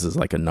 I think this is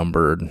like a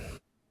numbered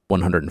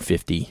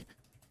 150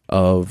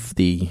 of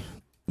the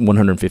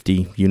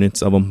 150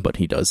 units of them, but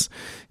he does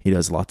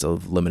lots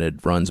of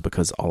limited runs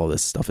because all of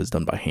this stuff is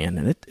done by hand,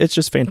 and it's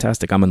just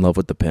fantastic. I'm in love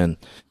with the pen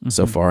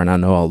so far, and I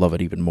know I'll love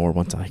it even more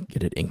once I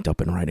get it inked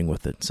up and writing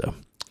with it. So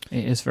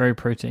it is very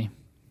pretty.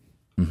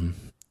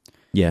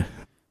 Yeah.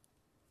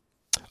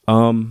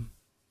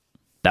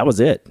 That was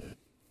it.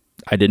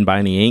 I didn't buy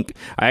any ink.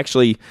 I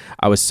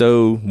was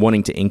so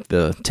wanting to ink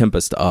the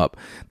Tempest up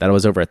that I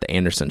was over at the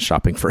Anderson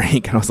shopping for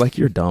ink, and I was like,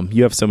 "You're dumb.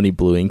 You have so many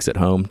blue inks at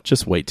home.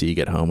 Just wait till you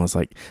get home." I was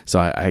like, so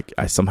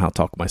I somehow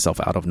talked myself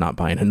out of not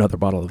buying another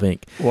bottle of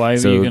ink. Why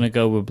were you going to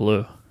go with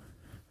blue?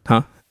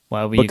 Huh?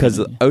 Why were you? Because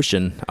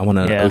ocean. I want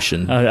an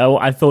ocean.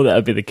 I thought that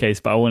would be the case,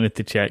 but I wanted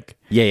to check.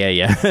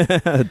 Yeah.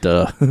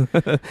 Duh.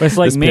 But it's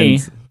like me.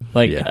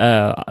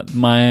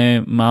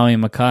 My Maui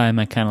Makai,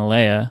 my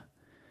Canalea,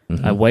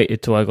 I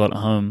waited till I got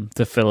home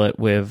to fill it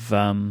with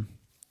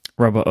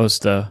Robert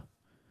Oster.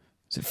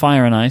 Is it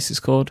Fire and Ice? It's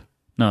called.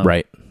 No,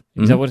 right?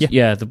 Is that what?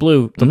 The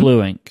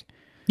blue ink.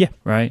 Yeah,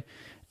 right.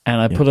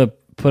 And I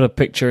put a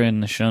picture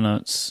in the show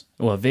notes,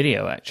 or a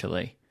video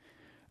actually,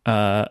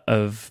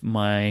 of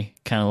my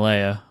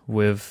Canalea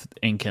with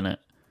ink in it.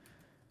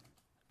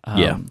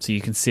 So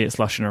you can see it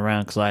sloshing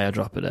around because I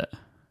airdropped it.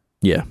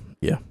 Yeah.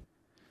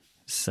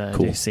 So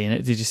cool.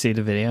 Did you see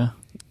the video?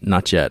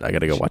 Not yet. I got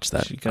to go watch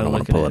that. I don't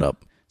want to pull it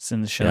up. It's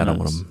in the show notes. I don't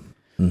want to.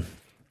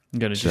 I'm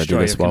going to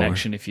destroy your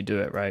connection if you do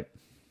it right.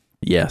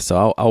 Yeah,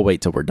 so I'll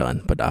wait till we're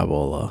done, but I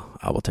will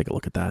take a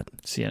look at that.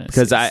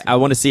 Because I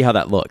want to see how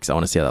that looks.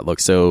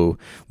 So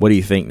what do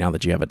you think now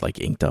that you have it like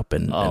inked up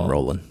and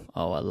rolling?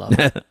 Oh, I love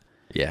it.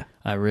 Yeah.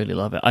 I really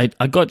love it.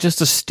 I got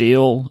just a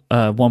steel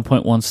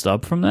 1.1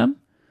 stub from them.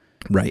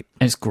 Right.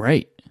 And it's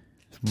great.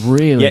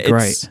 Really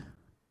great.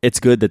 It's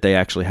good that they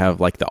actually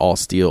have like the all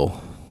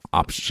steel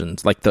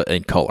options, like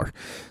in color.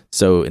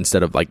 So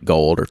instead of like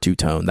gold or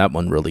two-tone, that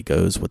one really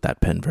goes with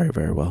that pen very,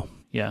 very well.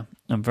 Yeah,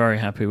 I'm very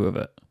happy with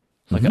it.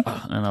 Like, and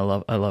I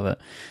love it.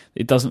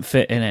 It doesn't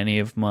fit in any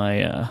of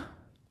my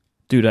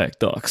Dudek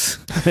docks.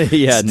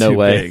 Yeah, no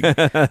way.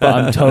 But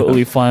I'm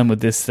totally fine with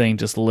this thing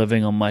just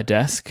living on my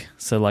desk.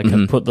 So like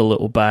I put the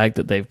little bag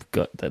that they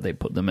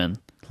put them in,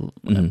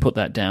 and put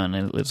that down,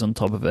 and it lives on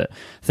top of it.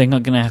 I think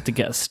I'm gonna have to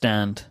get a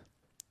stand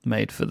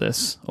made for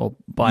this, or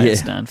buy a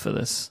stand for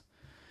this.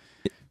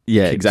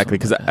 Yeah, exactly.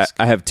 Because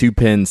I have 2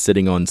 pens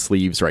sitting on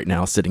sleeves right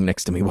now, sitting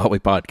next to me while we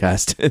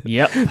podcast.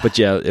 Yep. But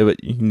yeah,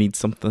 you need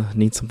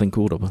something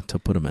cool to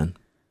put them in.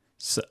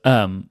 So,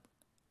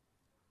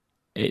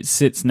 it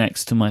sits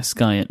next to my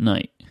Sky at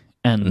Night,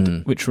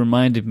 and which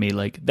reminded me,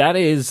 like, that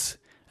is,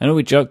 I know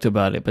we joked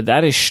about it, but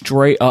that is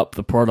straight up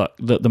the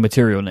product, the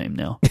material name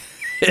now.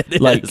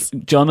 Like,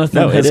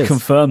 Jonathan has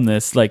confirmed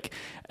this. Like,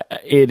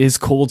 it is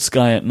called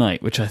Sky at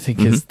Night, which I think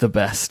is the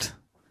best.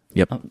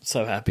 Yep. I'm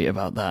so happy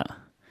about that.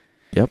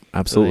 Yep,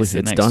 absolutely. So they sit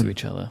it's next done to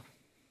each other.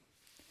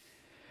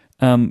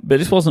 But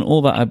this wasn't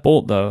all that I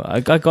bought, though.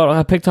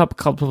 I picked up a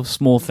couple of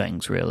small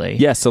things, really.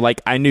 Yeah, so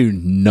like I knew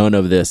none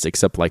of this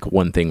except like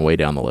one thing way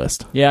down the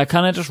list. Yeah, I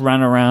kind of just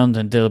ran around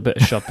and did a bit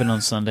of shopping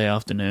on Sunday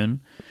afternoon.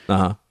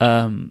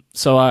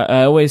 So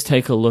I always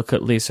take a look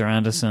at Lisa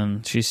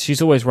Anderson. She's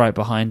always right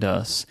behind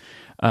us,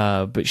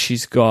 but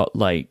she's got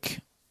like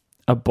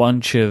a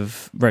bunch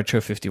of Retro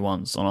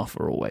 51s on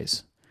offer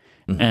always.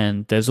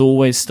 And there's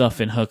always stuff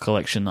in her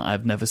collection that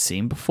I've never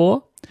seen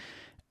before.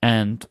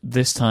 And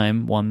this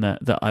time, one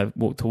that I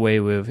walked away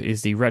with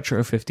is the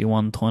Retro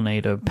 51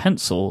 Tornado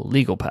Pencil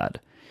Legal Pad.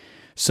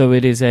 So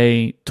it is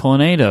a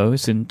tornado.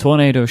 It's in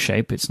tornado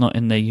shape. It's not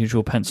in their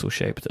usual pencil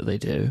shape that they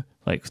do,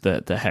 like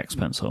the hex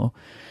pencil.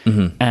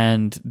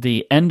 And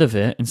the end of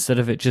it, instead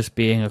of it just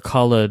being a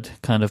colored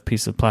kind of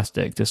piece of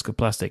plastic, disc of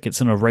plastic,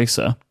 it's an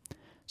eraser.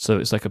 So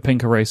it's like a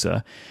pink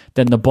eraser.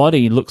 Then the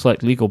body looks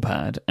like legal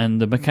pad, and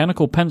the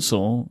mechanical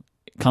pencil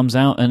comes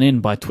out and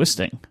in by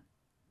twisting.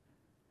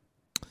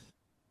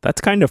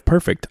 That's kind of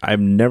perfect. I've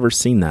never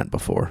seen that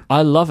before.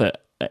 I love it.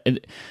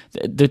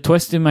 The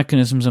twisting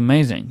mechanism is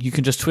amazing. You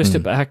can just twist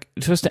it back,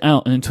 twist it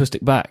out, and then twist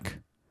it back,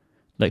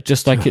 like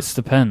it's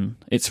the pen.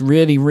 It's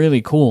really,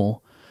 really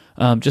cool.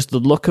 Just the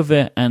look of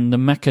it and the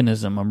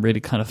mechanism, I'm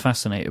really kind of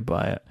fascinated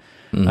by it.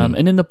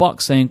 And in the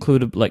box, they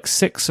included like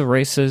 6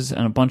 erasers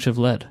and a bunch of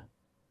lead.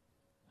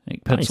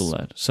 Like pencil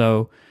lead.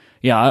 So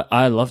yeah,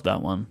 I love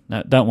that one.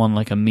 That one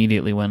like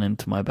immediately went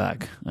into my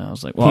bag. I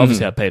was like, well,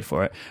 obviously I paid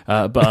for it,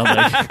 but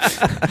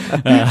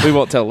I'm like, we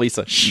won't tell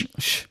Lisa. Shh.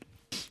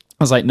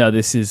 I was like, no,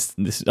 this is.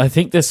 I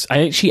think this.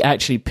 She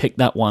actually picked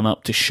that one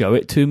up to show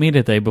it to me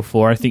the day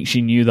before. I think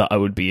she knew that I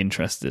would be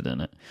interested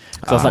in it.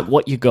 So I was like,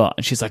 what you got?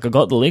 And she's like, I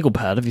got the legal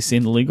pad. Have you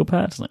seen the legal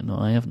pad? I was like, no,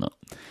 I have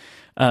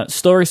not.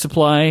 Story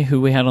Supply,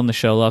 who we had on the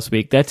show last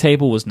week, their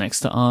table was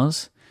next to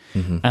ours.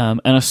 And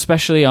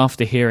especially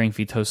after hearing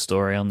Vito's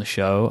story on the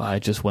show, I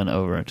just went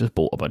over and just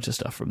bought a bunch of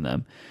stuff from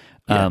them.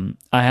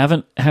 I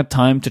haven't had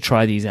time to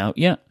try these out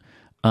yet,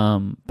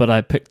 but I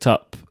picked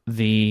up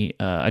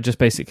I just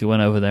basically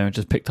went over there and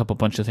just picked up a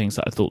bunch of things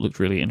that I thought looked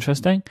really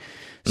interesting.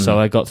 So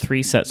I got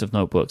 3 sets of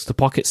notebooks. The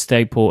Pocket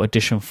Staple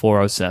Edition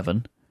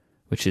 407,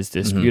 which is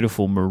this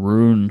beautiful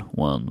maroon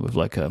one with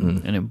like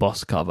an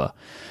embossed cover.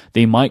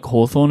 The Myke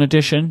Hawthorne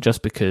edition,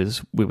 just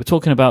because we were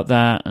talking about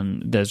that,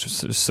 and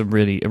there's a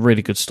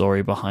really good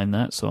story behind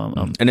that. So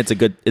and it's a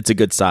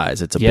good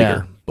size. It's a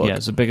bigger book. Yeah,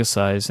 it's a bigger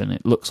size, and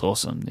it looks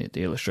awesome.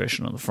 The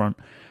illustration on the front,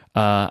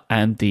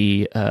 and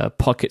the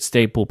Pocket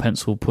Staple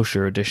Pencil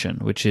Pusher edition,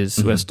 which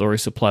is where Story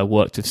Supply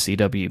worked with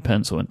CW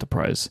Pencil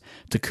Enterprise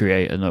to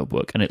create a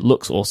notebook, and it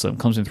looks awesome.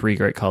 Comes in 3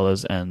 great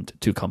colors and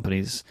 2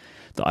 companies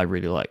that I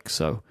really like.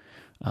 So.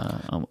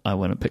 I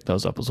went and picked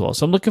those up as well.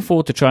 So I'm looking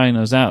forward to trying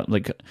those out.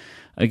 Like,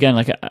 again,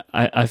 like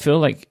I feel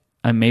like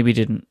I maybe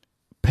didn't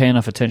pay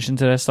enough attention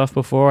to their stuff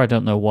before. I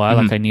don't know why.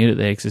 Like I knew that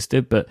they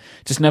existed, but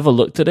just never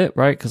looked at it,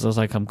 right? Because I was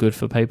like, I'm good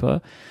for paper.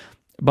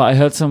 But I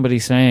heard somebody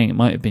saying, it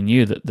might have been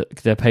you, that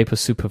their paper's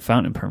super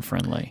fountain pen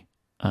friendly.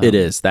 It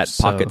is. That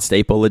Pocket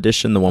Staple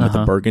edition, the one with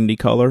the burgundy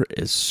color,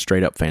 is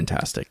straight up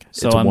fantastic.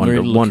 So I'm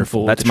really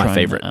wonderful. That's my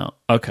favorite. That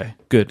okay,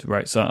 good.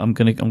 Right. So I'm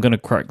gonna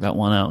crack that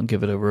one out and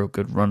give it a real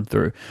good run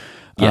through.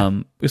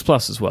 It's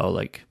plus as well.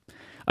 Like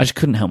I just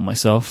couldn't help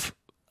myself.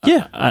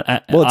 Yeah.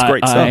 Well, it's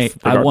great stuff.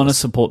 I want to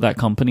support that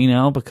company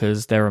now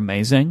because they're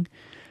amazing,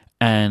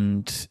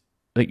 and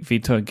like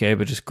Vito and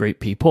Gabe are just great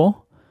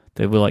people.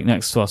 They were like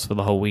next to us for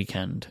the whole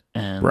weekend,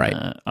 and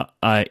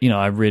I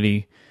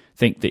really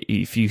think that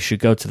if you should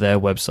go to their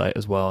website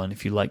as well, and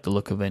if you like the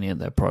look of any of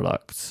their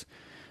products,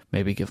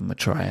 maybe give them a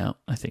try out.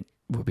 I think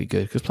would be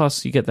good because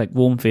plus you get that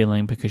warm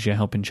feeling because you're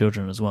helping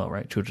children as well,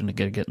 right? Children are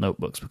going to get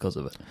notebooks because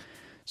of it.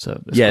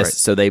 So yes, great.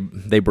 So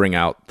they bring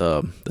out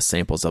the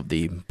samples of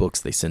the books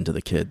they send to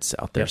the kids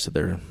out there, so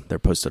they're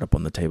posted up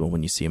on the table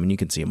when you see them, and you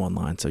can see them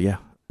online. So yeah,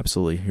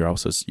 absolutely,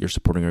 you're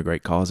supporting a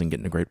great cause and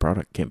getting a great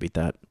product. Can't beat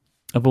that.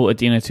 I bought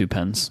Adina 2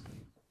 pens.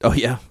 Oh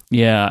yeah,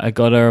 I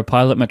got her a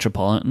Pilot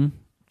Metropolitan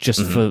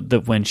just for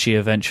when she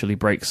eventually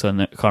breaks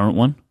her current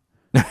one.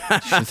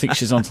 She thinks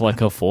she's on to like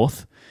her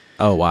fourth.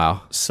 Oh,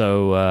 wow.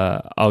 So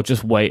I'll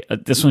just wait.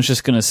 This one's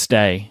just going to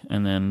stay,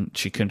 and then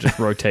she can just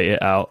rotate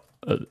it out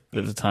at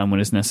the time when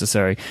it's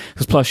necessary.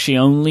 Because plus, she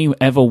only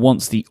ever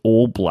wants the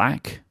all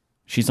black.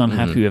 She's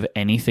unhappy with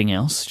anything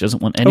else. She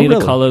doesn't want any of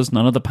the colors,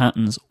 none of the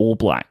patterns, all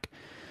black.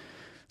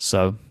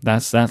 So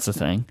that's the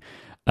thing.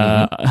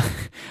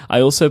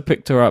 I also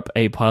picked her up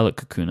a Pilot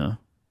Kakuna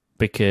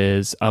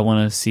because I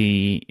want to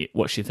see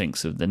what she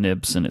thinks of the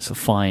nibs, and it's a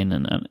fine,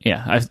 and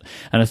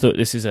I thought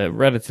this is a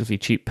relatively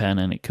cheap pen,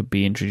 and it could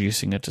be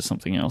introducing her to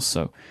something else.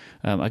 So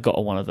I got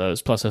her one of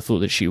those. Plus, I thought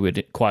that she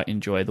would quite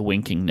enjoy the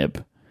winking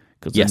nib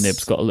because the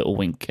nib's got a little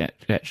wink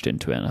etched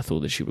into it, and I thought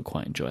that she would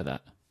quite enjoy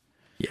that.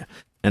 Yeah,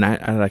 and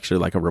I'd actually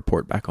like a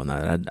report back on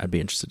that. I'd be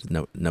interested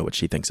to know what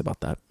she thinks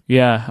about that.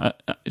 Yeah,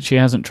 she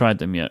hasn't tried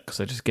them yet because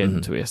I just gave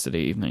them to her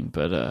yesterday evening,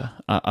 but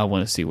I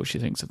want to see what she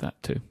thinks of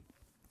that too.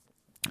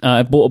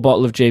 I bought a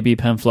bottle of JB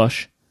Pen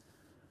Flush.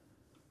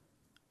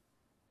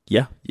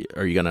 Yeah,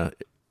 are you gonna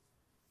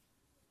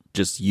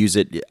just use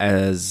it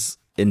as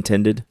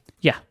intended?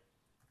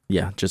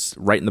 Yeah, just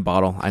right in the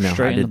bottle. I know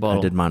I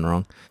did mine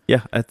wrong.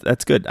 Yeah,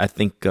 that's good. I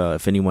think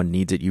if anyone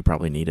needs it, you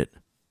probably need it.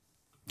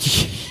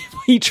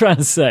 What are you trying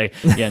to say?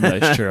 Yeah, no,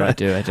 it's true. I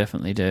do. I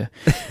definitely do.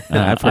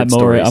 I'm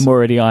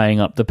already eyeing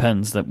up the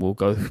pens that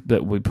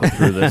we put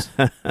through this.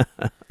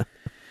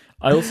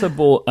 I also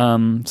bought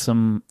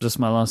some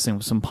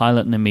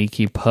Pilot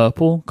Namiki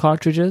purple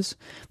cartridges.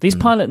 These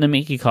Pilot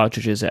Namiki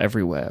cartridges are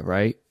everywhere,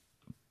 right?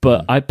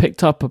 But I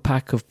picked up a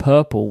pack of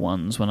purple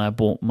ones when I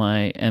bought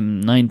my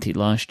M90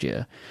 last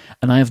year,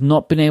 and I have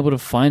not been able to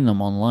find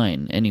them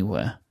online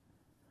anywhere.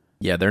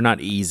 Yeah, they're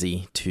not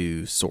easy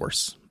to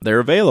source. They're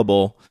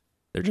available.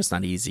 They're just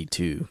not easy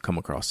to come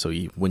across. So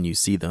when you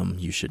see them,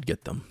 you should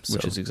get them.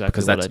 Which is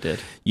exactly what I did.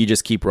 You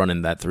just keep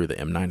running that through the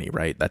M90,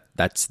 right?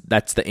 That's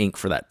the ink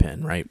for that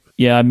pen, right?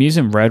 Yeah, I'm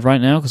using red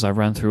right now because I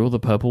ran through all the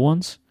purple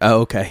ones.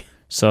 Oh, okay.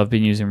 So I've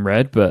been using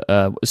red, but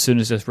as soon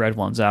as this red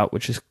one's out,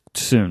 which is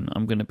soon,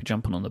 I'm going to be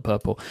jumping on the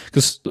purple.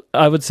 Because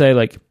I would say,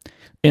 like,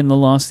 in the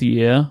last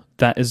year,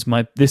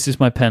 this is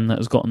my pen that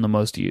has gotten the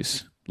most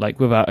use, like,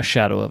 without a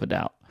shadow of a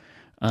doubt.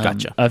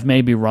 Gotcha. I've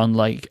maybe run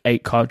like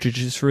 8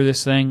 cartridges through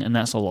this thing, and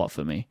that's a lot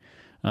for me.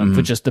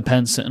 For just the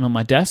pen sitting on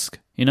my desk,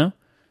 you know?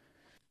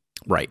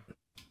 Right.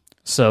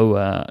 So,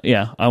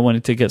 I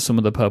wanted to get some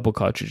of the purple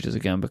cartridges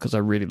again because I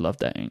really love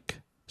that ink.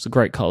 It's a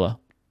great color.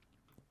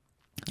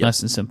 Yep. Nice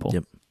and simple.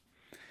 Yep.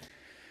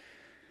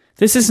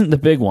 This isn't the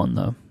big one,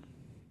 though.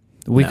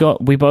 We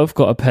both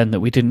got a pen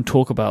that we didn't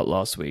talk about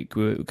last week.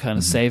 We were kind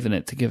of saving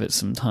it to give it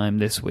some time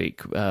this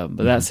week. But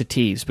that's a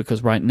tease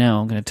because right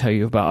now I'm going to tell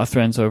you about our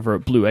friends over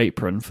at Blue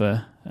Apron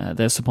for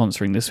they're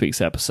sponsoring this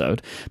week's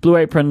episode. Blue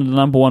Apron is the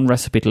 #1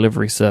 recipe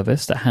delivery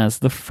service that has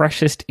the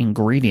freshest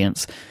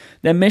ingredients.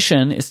 Their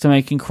mission is to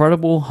make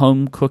incredible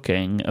home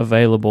cooking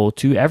available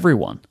to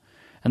everyone.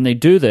 And they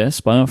do this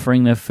by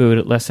offering their food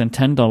at less than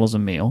 $10 a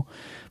meal.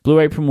 Blue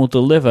Apron will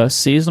deliver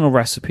seasonal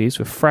recipes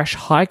with fresh,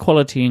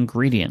 high-quality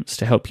ingredients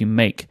to help you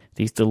make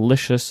these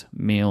delicious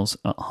meals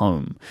at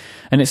home.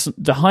 And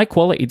the high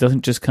quality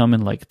doesn't just come in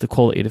like the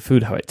quality of the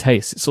food, how it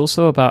tastes. It's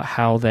also about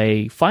how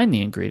they find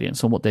the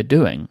ingredients and what they're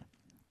doing.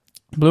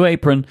 Blue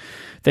Apron,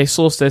 they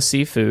source their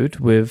seafood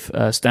with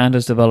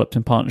standards developed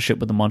in partnership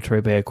with the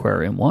Monterey Bay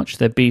Aquarium Watch.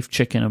 Their beef,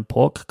 chicken, and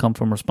pork come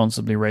from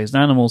responsibly raised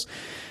animals,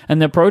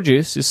 and their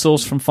produce is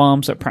sourced from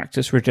farms that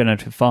practice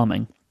regenerative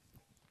farming.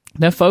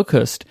 They're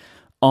focused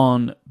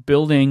on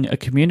building a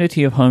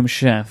community of home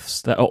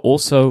chefs that are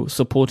also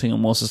supporting a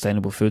more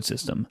sustainable food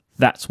system.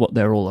 That's what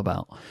they're all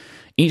about.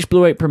 Each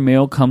Blue Apron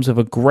meal comes with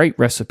a great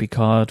recipe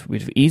card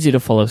with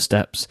easy-to-follow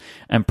steps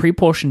and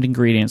pre-portioned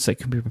ingredients that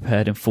can be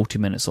prepared in 40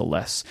 minutes or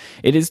less.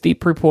 It is the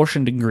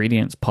pre-portioned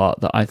ingredients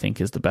part that I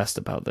think is the best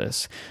about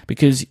this,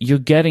 because you're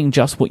getting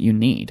just what you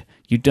need.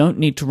 You don't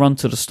need to run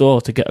to the store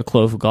to get a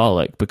clove of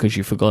garlic because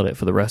you forgot it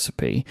for the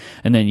recipe,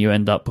 and then you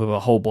end up with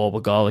a whole bulb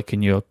of garlic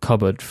in your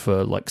cupboard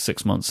for like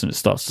 6 months and it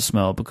starts to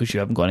smell because you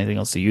haven't got anything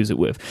else to use it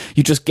with.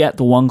 You just get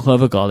the one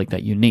clove of garlic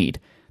that you need.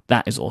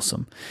 That is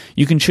awesome.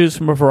 You can choose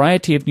from a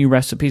variety of new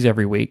recipes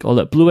every week, or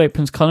let Blue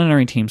Apron's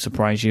culinary team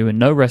surprise you, and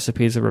no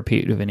recipes are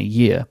repeated within a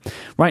year.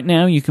 Right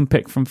now, you can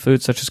pick from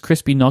foods such as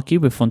crispy gnocchi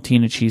with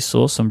fontina cheese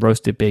sauce and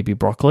roasted baby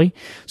broccoli,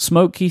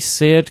 smoky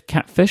seared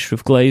catfish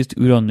with glazed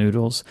udon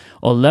noodles,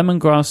 or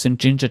lemongrass and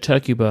ginger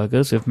turkey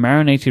burgers with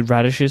marinated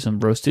radishes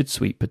and roasted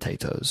sweet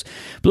potatoes.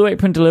 Blue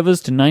Apron delivers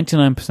to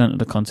 99% of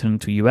the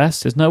continental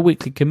US. There's no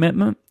weekly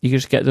commitment. You can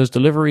just get those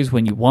deliveries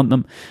when you want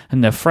them,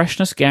 and their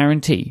freshness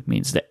guarantee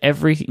means that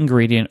every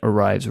ingredient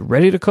arrives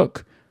ready to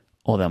cook,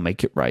 or they'll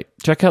make it right.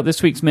 Check out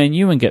this week's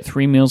menu and get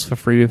 3 meals for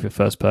free with your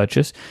first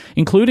purchase,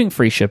 including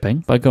free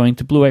shipping, by going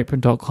to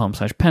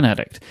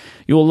blueapron.com/penaddict.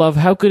 You will love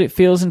how good it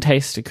feels and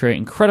tastes to create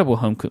incredible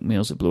home-cooked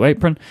meals at Blue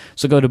Apron,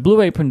 so go to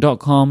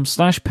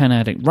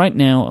blueapron.com/penaddict right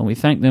now, and we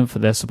thank them for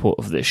their support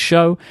of this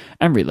show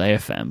and Relay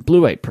FM.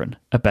 Blue Apron,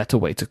 a better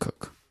way to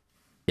cook.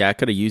 Yeah, I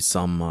could have used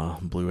some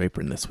Blue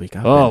Apron this week.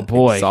 I've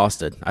been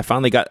exhausted. I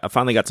finally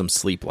got some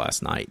sleep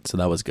last night, so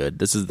that was good.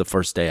 This is the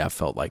first day I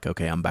felt like,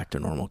 okay, I'm back to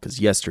normal,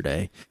 because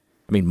yesterday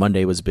mean,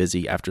 Monday was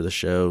busy after the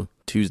show.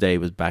 Tuesday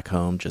was back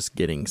home, just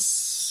getting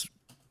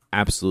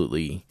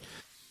absolutely,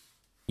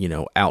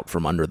 out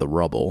from under the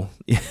rubble,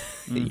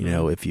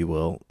 if you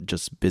will.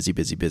 Just busy,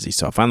 busy, busy.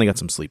 So I finally got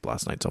some sleep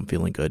last night, so I'm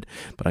feeling good.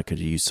 But I could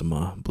use some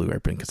Blu-ray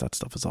print because that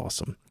stuff is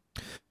awesome.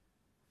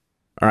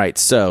 All right,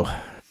 so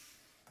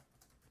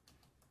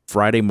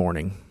Friday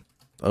morning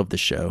of the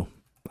show.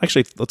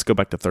 Actually, let's go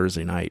back to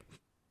Thursday night.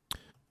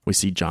 We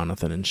see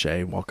Jonathan and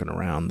Shay walking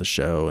around the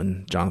show,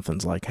 and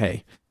Jonathan's like,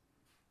 hey,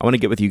 I want to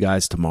get with you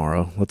guys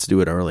tomorrow. Let's do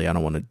it early. I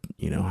don't want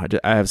to,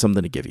 I have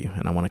something to give you,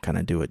 and I want to kind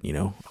of do it,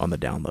 on the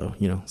down low,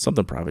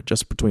 something private,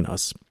 just between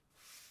us.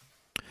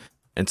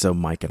 And so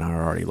Myke and I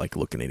are already like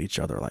looking at each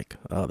other like,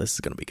 oh, this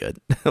is going to be good.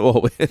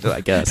 Well,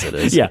 I guess it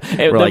is. Yeah.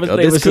 We're like,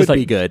 this could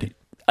be good.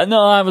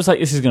 No, I was like,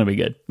 this is going to be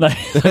good. Like,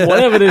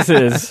 whatever this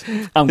is,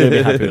 I'm going to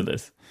be happy with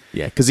this.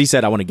 Yeah, because he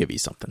said, I want to give you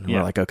something. Yeah.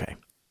 We're like, okay.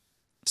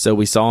 So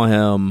we saw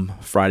him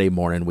Friday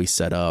morning. He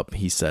set up,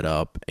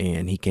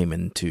 and he came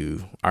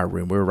into our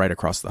room. We were right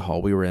across the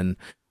hall. We were in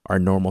our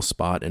normal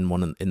spot in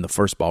the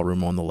first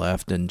ballroom on the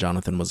left, and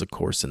Jonathan was, of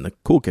course, in the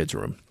cool kids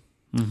room.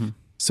 Mm-hmm.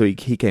 So he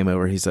came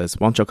over. He says,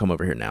 why don't y'all come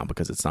over here now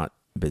because it's not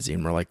busy?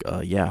 And we're like,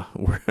 yeah.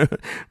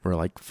 We're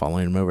like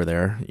following him over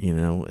there,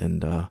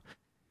 and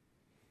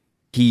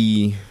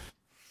he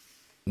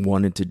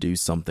wanted to do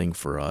something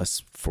for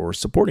us for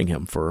supporting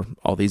him for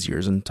all these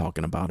years and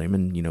talking about him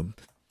and,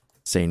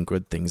 saying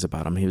good things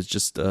about him. He was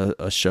just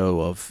a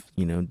show of,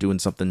 doing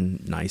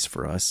something nice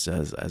for us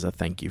as a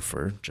thank you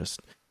for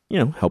just,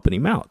 helping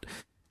him out.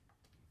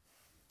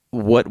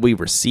 What we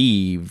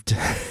received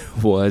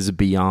was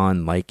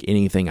beyond like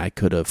anything I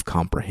could have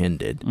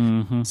comprehended.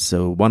 Mm-hmm.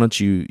 So why don't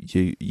you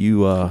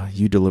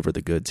deliver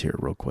the goods here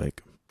real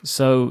quick?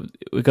 So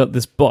we got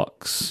this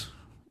box.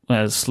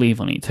 There's a sleeve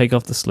on it. Take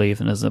off the sleeve,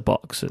 and there's a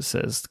box that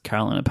says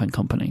Carolina Pen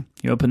Company.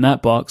 You open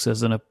that box,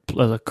 there's a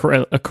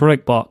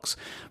correct box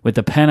with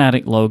the Pen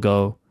Addict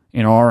logo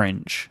in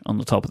orange on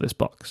the top of this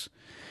box.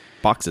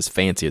 Box is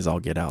fancy as all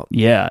get out.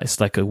 Yeah, it's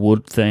like a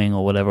wood thing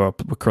or whatever, or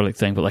acrylic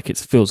thing, but like it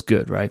feels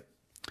good, right?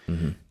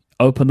 Mm-hmm.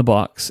 Open the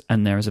box,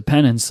 and there is a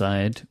pen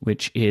inside,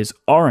 which is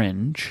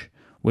orange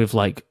with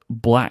like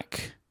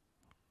black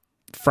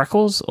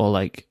freckles or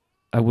like,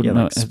 I wouldn't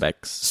know.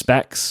 Like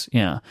Specks,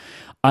 yeah.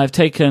 I've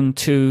taken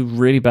 2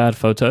 really bad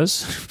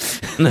photos,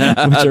 which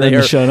are in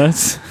the show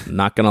notes.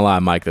 Not going to lie,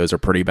 Myke, those are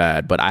pretty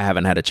bad, but I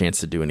haven't had a chance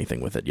to do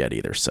anything with it yet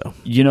either. So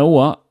you know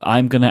what?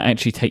 I'm going to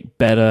actually take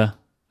better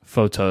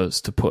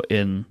photos to put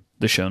in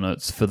the show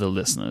notes for the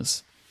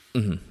listeners.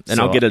 Mm-hmm. And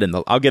so, I'll get it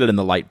in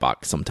the light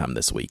box sometime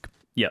this week.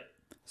 Yep.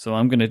 So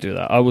I'm going to do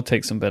that. I will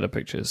take some better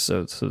pictures.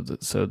 So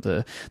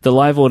the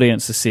live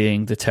audience is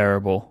seeing the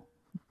terrible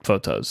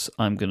photos.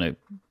 I'm going to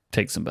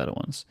take some better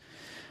ones.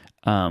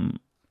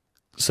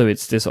 So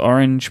it's this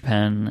orange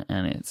pen,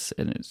 and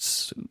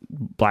it's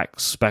black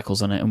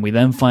speckles on it, and we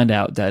then find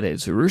out that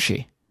it's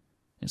urushi.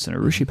 It's an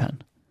urushi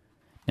pen.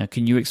 Now,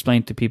 can you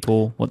explain to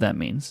people what that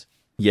means?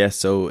 Yeah,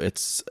 so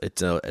it's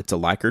a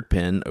lacquered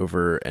pen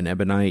over an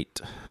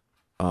ebonite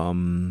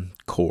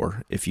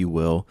core, if you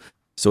will.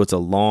 So it's a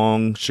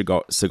long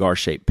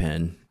cigar-shaped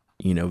pen.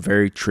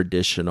 Very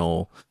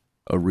traditional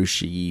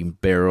urushi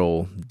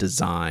barrel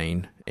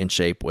design and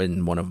shape,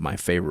 in one of my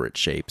favorite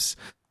shapes.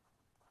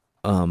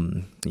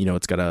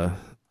 It's got a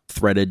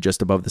threaded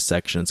just above the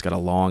section. It's got a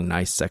long,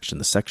 nice section.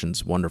 The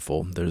section's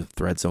wonderful. The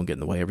threads don't get in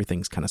the way.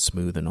 Everything's kind of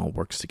smooth and all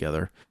works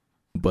together.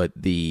 But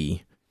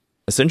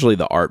essentially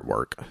the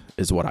artwork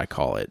is what I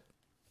call it,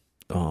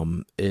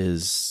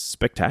 is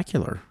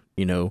spectacular.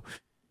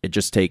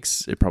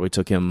 It probably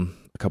took him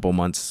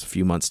a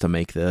few months to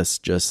make this,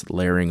 just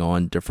layering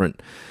on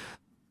different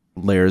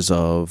layers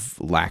of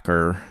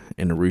lacquer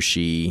and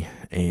urushi,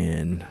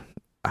 and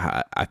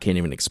I can't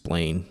even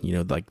explain,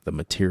 like the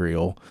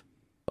material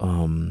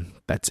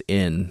that's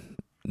in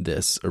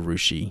this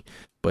urushi,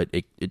 but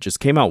it just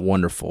came out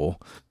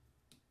wonderful.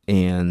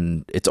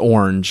 And it's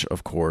orange,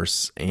 of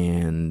course,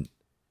 and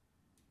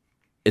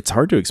it's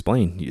hard to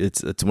explain.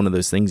 It's one of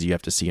those things you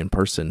have to see in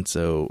person,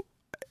 so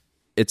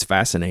it's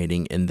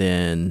fascinating. And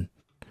then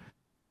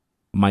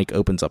Myke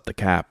opens up the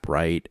cap,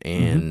 right?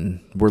 And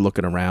we're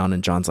looking around,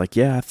 and John's like,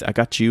 yeah, I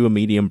got you a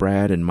medium,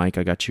 Brad, and Myke,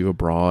 I got you a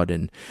broad,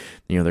 and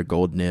they're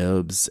gold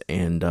nibs.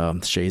 And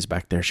Shay's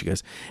back there. She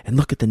goes, and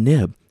look at the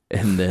nib.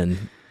 And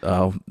then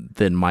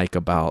Myke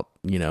about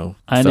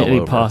I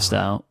nearly passed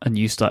out, and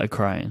you started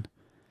crying.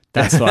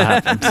 That's what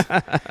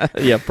happened.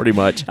 Yeah, pretty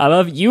much. I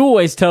love you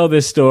always tell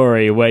this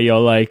story where you're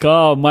like,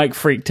 oh, Myke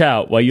freaked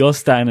out, while you're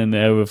standing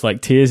there with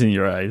like tears in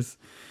your eyes.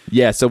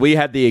 Yeah, so we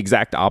had the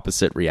exact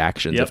opposite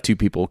reactions. If 2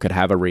 people could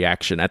have a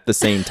reaction at the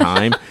same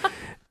time,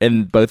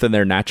 and both in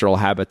their natural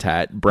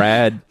habitat.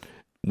 Brad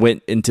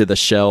went into the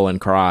shell and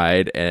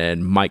cried,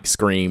 and Myke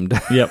screamed.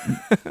 Yep.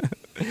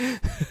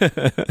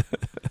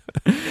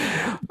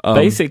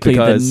 Basically,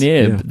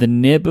 the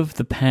nib of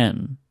the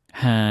pen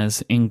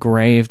has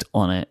engraved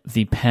on it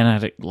the Pen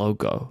Addict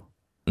logo,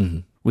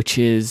 which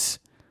is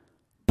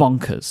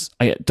bonkers.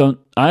 I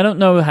don't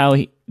know how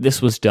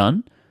this was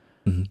done.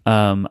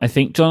 I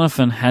think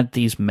Jonathan had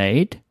these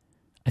made.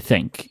 I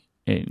think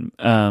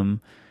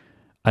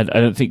I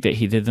don't think that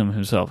he did them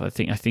himself. I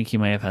think he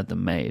may have had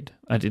them made.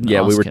 I didn't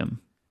ask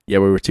him. Yeah,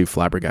 we were too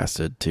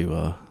flabbergasted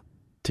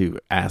to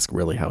ask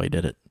really how he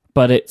did it.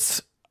 But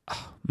it's,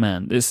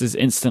 man, this has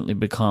instantly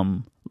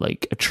become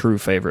like a true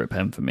favorite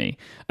pen for me.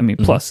 I mean,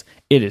 plus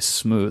it is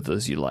smooth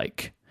as you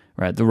like,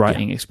 right? The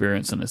writing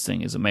experience on this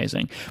thing is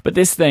amazing. But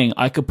this thing,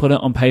 I could put it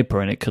on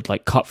paper and it could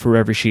like cut through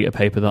every sheet of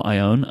paper that I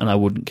own, and I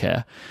wouldn't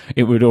care.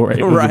 It would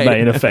already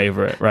remain a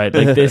favorite, right?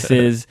 Like this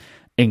is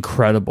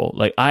incredible.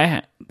 Like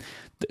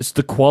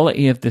the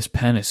quality of this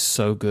pen is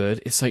so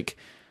good. It's like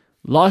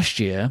last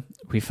year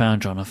we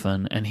found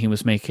Jonathan and he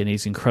was making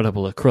these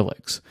incredible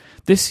acrylics.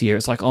 This year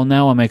it's like, oh,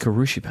 now I make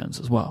Urushi pens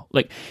as well.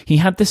 Like he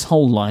had this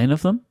whole line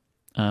of them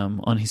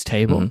on his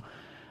table,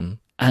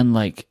 and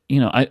like, you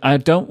know, I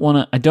don't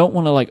want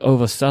to like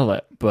oversell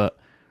it, but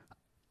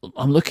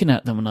I'm looking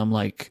at them and I'm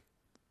like,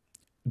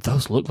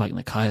 those look like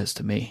Nakayas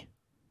to me.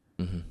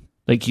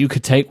 Like you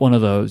could take one of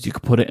those, you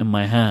could put it in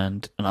my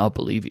hand, and I'll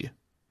believe you.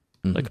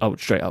 Like I would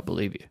straight up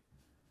believe you.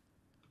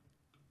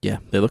 Yeah,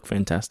 they look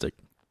fantastic.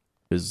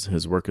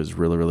 His work is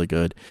really, really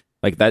good.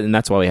 Like that, and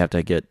that's why we have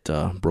to get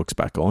Brooks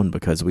back on,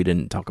 because we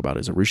didn't talk about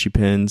his Urushi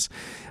pens.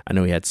 I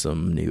know he had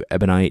some new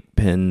ebonite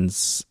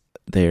pens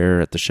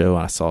there at the show.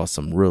 I saw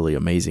some really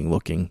amazing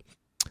looking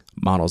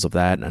models of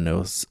that, and I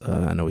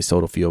know he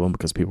sold a few of them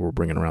because people were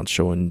bringing around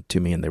showing to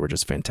me, and they were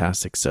just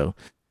fantastic. So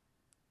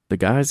the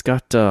guy's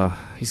got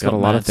he's got a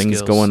lot of things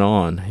skills going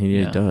on.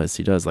 He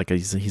does. Like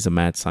he's a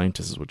mad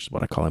scientist, which is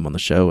what I call him on the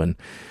show. And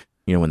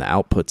you know, when the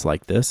output's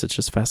like this, it's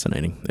just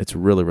fascinating. It's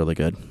really, really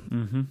good.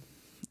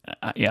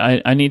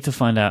 I need to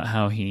find out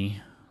how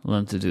he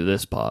learned to do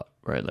this part,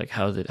 right? Like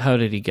how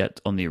did he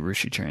get on the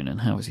Urushi train,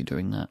 and how is he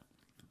doing that?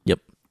 Yep.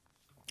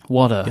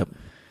 What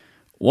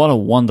a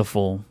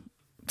wonderful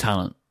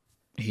talent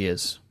he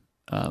is.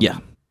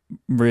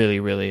 Really,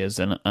 really is,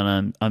 and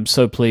I'm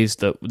so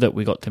pleased that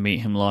we got to meet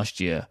him last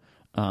year,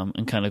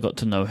 and kind of got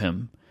to know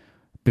him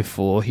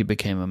before he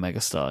became a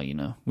megastar. You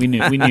know, we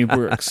knew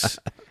Brooks.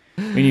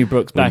 We knew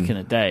Brooks back in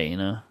the day, you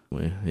know.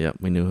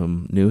 We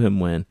knew him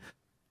when.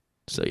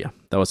 So yeah,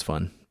 that was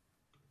fun.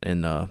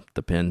 And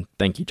the pen,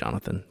 thank you,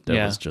 Jonathan.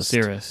 That was just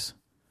serious,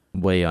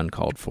 way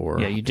uncalled for.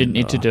 Yeah, you didn't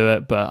need to do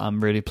it, but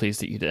I'm really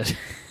pleased that you did.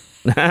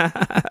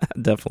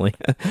 Definitely,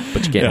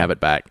 but you can't have it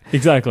back.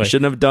 Exactly. You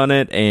shouldn't have done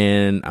it,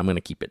 and I'm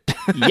gonna keep it.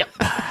 Yep.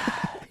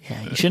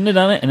 Yeah, you shouldn't have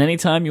done it. And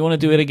anytime you want to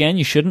do it again,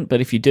 you shouldn't.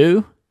 But if you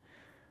do,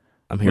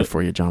 I'm here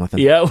for you, Jonathan.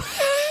 Yeah.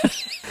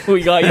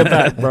 We got your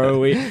back,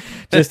 bro.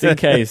 Just in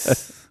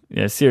case.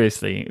 Yeah,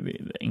 seriously,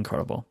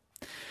 incredible.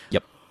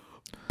 Yep.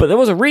 But there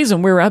was a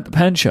reason we were at the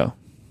pen show,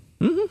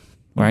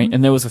 right?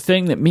 And there was a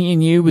thing that me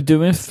and you were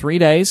doing for 3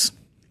 days,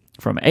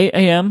 from 8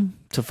 a.m.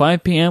 to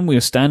 5 p.m. We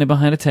were standing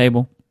behind a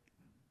table,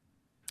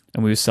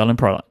 and we were selling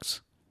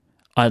products.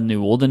 I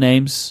knew all the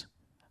names.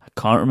 I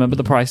can't remember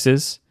the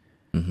prices,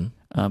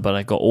 but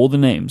I got all the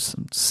names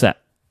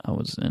set.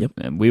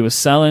 And we were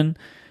selling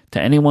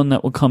to anyone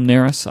that would come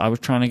near us. I was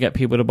trying to get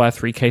people to buy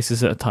 3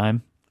 cases at a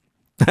time.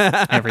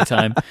 Every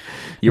time.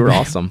 You were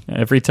awesome.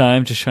 Every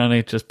time, just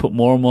trying to put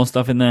more and more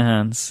stuff in their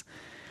hands.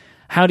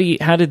 How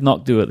did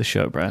Knock do at the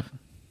show, Brad?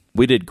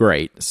 We did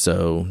great.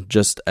 So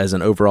just as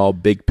an overall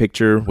big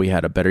picture, we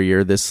had a better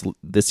year this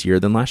year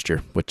than last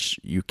year, which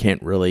you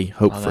can't really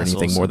hope for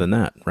anything more than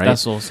that, right?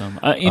 That's awesome.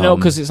 You know,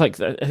 because it's like,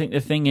 I think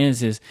the thing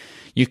is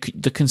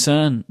the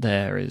concern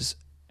there is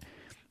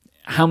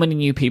how many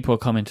new people are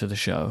coming to the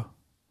show.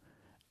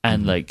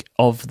 And like,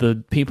 of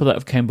the people that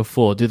have came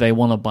before, do they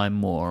want to buy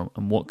more,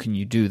 and what can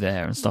you do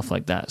there and stuff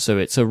like that? So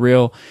it's a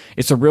real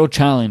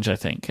challenge, I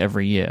think,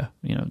 every year.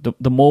 You know,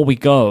 the more we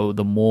go,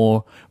 the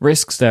more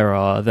risks there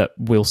are that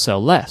we'll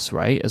sell less,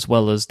 right? As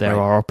well as there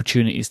are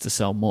opportunities to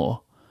sell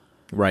more.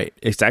 Right.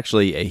 It's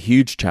actually a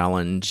huge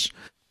challenge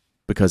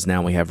because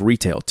now we have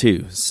retail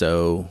too.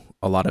 So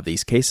a lot of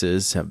these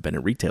cases have been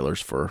at retailers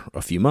for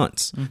a few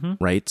months,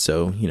 right?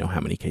 So, you know,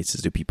 how many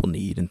cases do people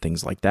need and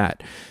things like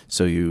that.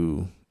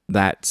 So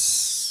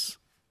that's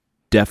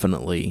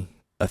definitely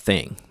a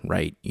thing,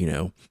 right? You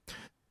know,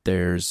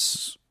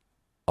 there's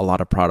a lot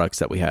of products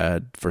that we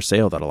had for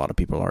sale that a lot of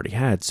people already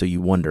had. So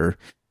you wonder,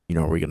 you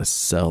know, are we going to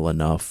sell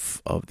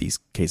enough of these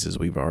cases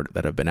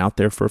that have been out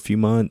there for a few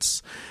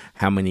months?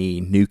 How many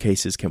new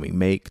cases can we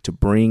make to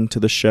bring to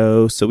the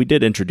show? So we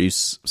did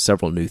introduce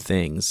several new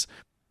things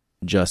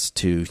just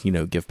to, you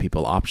know, give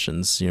people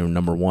options. You know,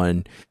 number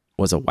one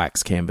was a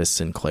wax canvas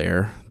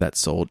Sinclair that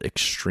sold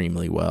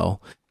extremely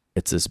well.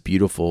 It's this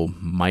beautiful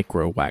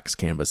micro wax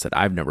canvas that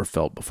I've never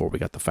felt before we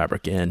got the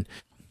fabric in,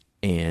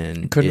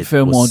 and couldn't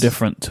feel more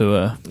different to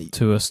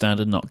a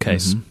standard knot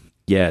case.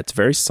 Yeah, it's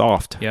very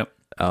soft. Yep.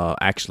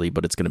 Actually,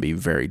 but it's going to be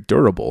very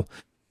durable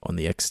on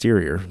the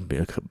exterior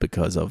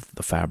because of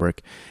the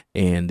fabric,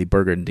 and the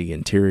burgundy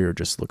interior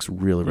just looks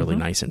really, really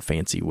nice and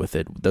fancy with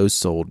it. Those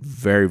sold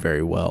very,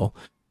 very well.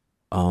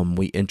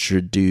 We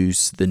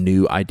introduced the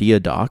new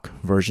Idea Dock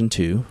version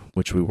 2,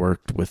 which we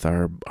worked with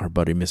our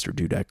buddy Mr.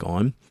 Dudek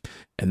on,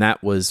 and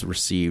that was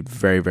received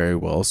very, very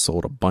well.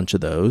 Sold a bunch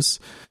of those.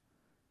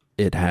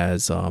 It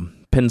has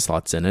pen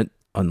slots in it,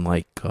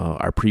 unlike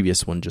our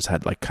previous one, just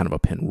had like kind of a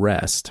pin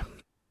rest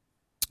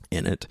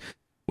in it.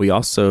 We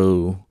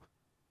also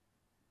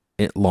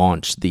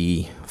launched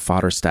the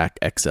Fodder Stack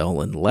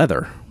XL in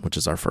leather, which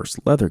is our first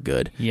leather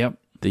good. Yep.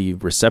 The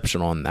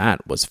reception on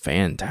that was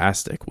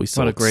fantastic. We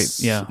sold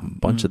a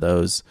bunch of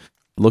those.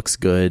 Looks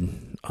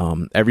good.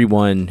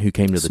 Everyone who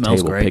came to the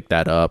table picked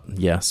that up.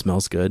 Yeah,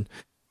 smells good.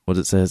 What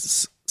it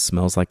says,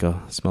 smells like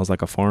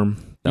a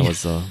farm. That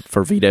was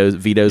for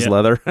Vito's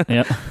leather.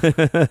 Yeah,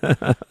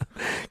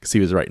 because he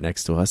was right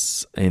next to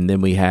us. And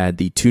then we had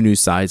the 2 new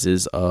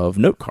sizes of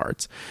note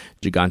cards,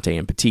 Gigante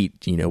and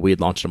Petite. You know, we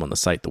had launched them on the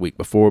site the week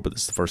before, but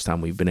this is the first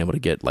time we've been able to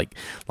get like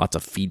lots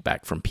of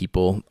feedback from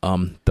people.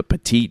 The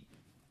Petite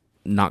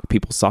knocked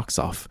people's socks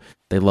off.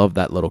 They love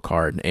that little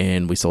card,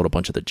 and we sold a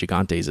bunch of the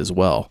Gigantes as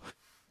well.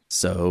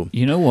 So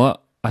you know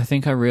what? I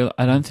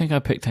don't think I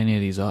picked any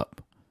of these up.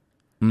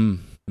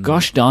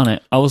 Gosh darn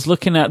it! I was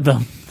looking at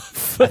them.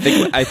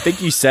 I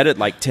think you said it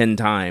like 10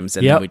 times,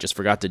 and then we just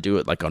forgot to do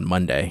it like on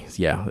Monday.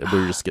 Yeah,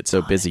 we just get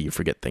so busy, you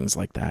forget things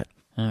like that.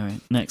 All right,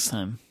 next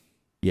time.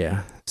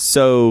 Yeah.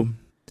 So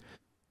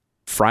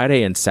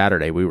Friday and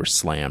Saturday we were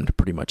slammed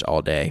pretty much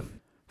all day.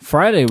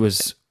 Friday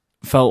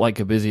felt like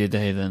a busier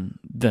day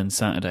than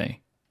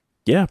Saturday.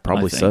 Yeah,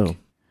 probably so.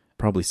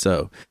 Probably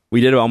so.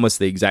 We did almost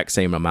the exact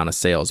same amount of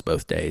sales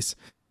both days.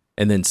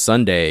 And then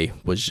Sunday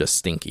was just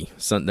stinky.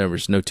 There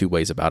was no two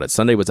ways about it.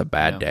 Sunday was a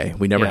bad day.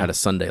 We never had a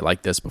Sunday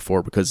like this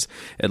before because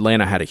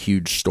Atlanta had a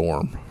huge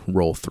storm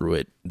roll through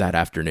it that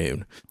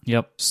afternoon.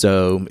 Yep.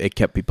 So it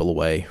kept people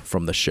away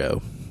from the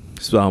show,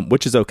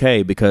 which is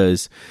okay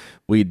because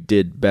we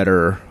did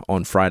better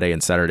on Friday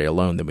and Saturday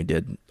alone than we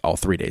did all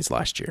 3 days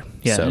last year.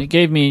 Yeah, so, and it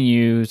gave me and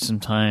you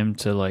some time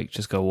to like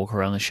just go walk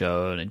around the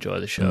show and enjoy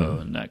the show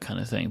and that kind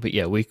of thing. But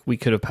yeah, we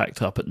could have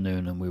packed up at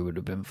noon and we would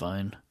have been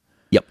fine.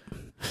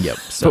 Yep.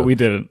 So, but we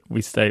didn't.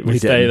 We stayed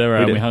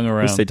around. We hung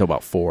around. We stayed till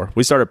about 4.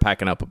 We started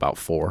packing up about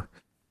 4.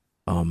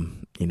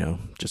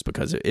 Just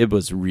because it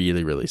was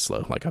really, really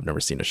slow. Like I've never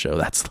seen a show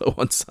that slow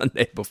on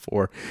Sunday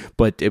before.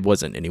 But it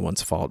wasn't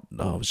anyone's fault. It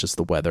was just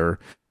the weather,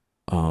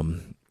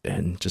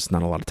 and just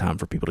not a lot of time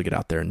for people to get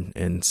out there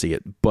and see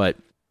it. But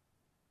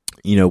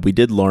we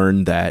did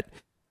learn that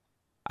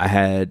I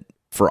had,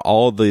 for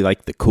all the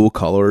like the cool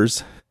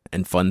colors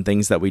and fun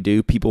things that we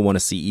do, people want to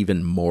see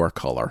even more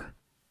color.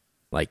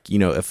 Like,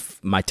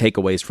 if my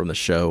takeaways from the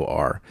show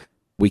are,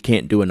 we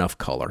can't do enough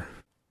color.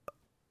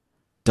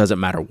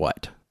 Doesn't matter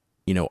what.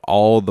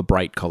 All the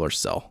bright colors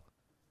sell.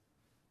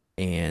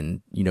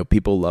 And,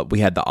 people love, we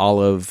had the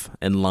olive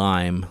and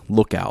lime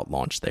lookout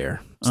launch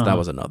there. So that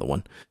was another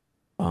one.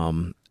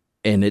 And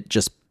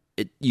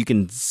you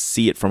can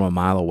see it from a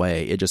mile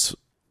away. It just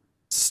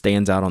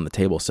stands out on the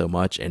table so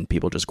much, and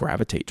people just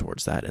gravitate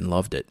towards that and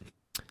loved it.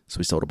 So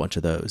we sold a bunch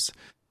of those.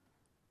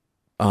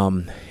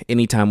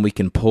 Anytime we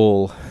can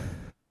pull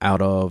out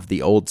of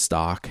the old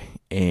stock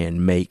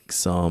and make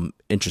some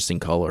interesting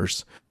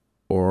colors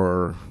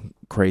or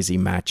crazy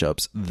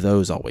matchups,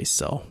 those always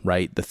sell,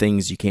 right? The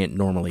things you can't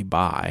normally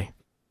buy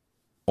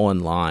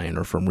online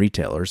or from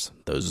retailers,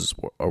 those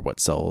are what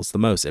sells the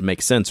most. It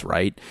makes sense,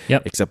 right?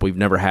 Yep. Except we've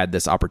never had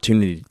this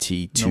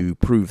opportunity to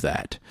prove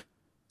that.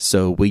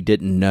 So we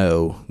didn't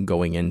know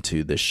going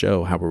into this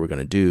show how we were going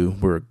to do.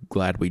 We're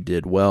glad we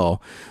did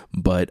well,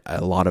 but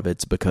a lot of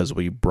it's because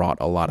we brought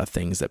a lot of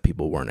things that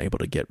people weren't able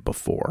to get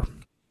before.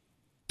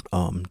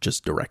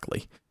 Just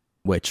directly,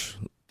 which,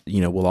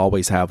 we'll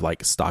always have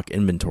like stock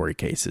inventory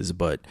cases,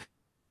 but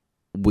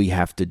we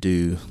have to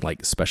do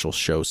like special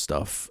show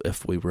stuff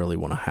if we really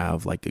want to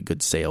have like a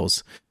good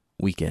sales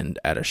weekend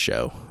at a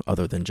show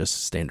other than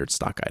just standard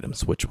stock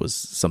items, which was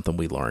something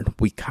we learned.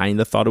 We kind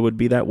of thought it would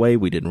be that way.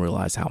 We didn't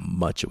realize how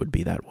much it would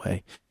be that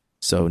way.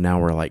 So now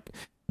we're like,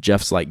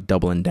 Jeff's like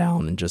doubling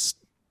down, and just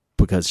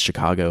because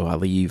Chicago, I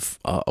leave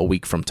a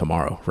week from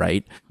tomorrow,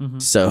 right? Mm-hmm.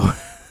 So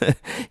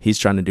he's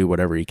trying to do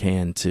whatever he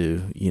can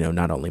to,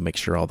 not only make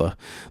sure all the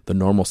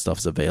normal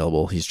stuff's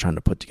available, he's trying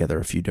to put together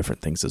a few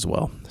different things as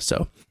well.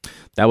 So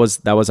that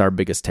was our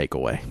biggest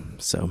takeaway.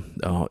 So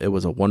it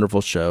was a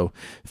wonderful show.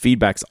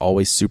 Feedback's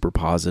always super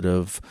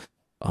positive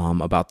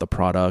about the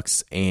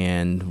products,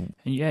 and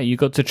yeah, you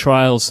got to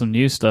trial some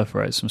new stuff,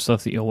 right? Some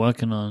stuff that you're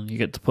working on. You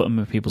get to put them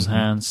in people's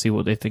hands, see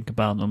what they think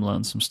about them,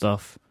 learn some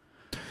stuff.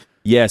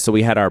 Yeah, so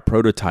we had our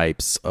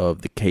prototypes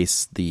of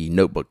the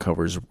notebook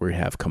covers we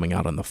have coming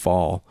out in the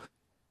fall,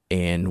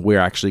 and we're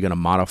actually going to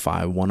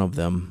modify one of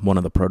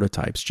the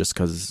prototypes just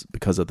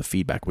because of the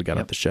feedback we got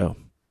at the show.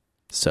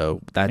 So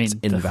that's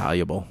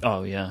invaluable.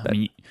 Oh yeah,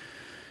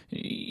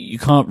 you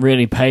can't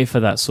really pay for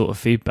that sort of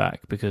feedback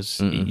because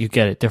you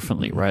get it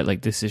differently, right?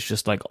 Like this is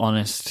just like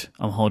honest.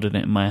 I'm holding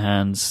it in my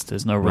hands.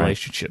 There's no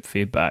relationship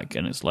feedback,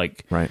 and it's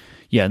like,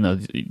 yeah, no,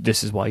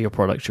 this is why your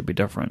product should be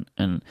different.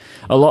 And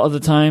a lot of the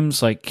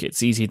times, like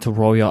it's easy to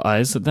roll your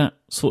eyes at that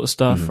sort of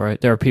stuff, right?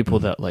 There are people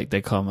that like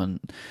they come and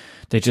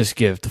they just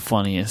give the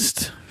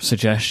funniest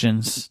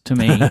suggestions to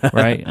me,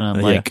 right? And I'm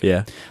like,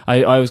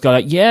 I always go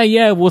like,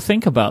 yeah, we'll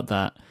think about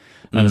that,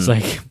 and it's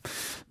like,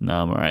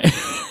 no, I'm all right.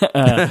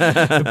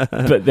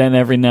 But then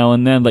every now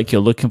and then, like,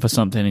 you're looking for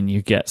something and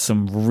you get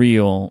some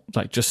real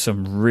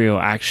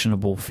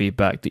actionable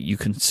feedback that you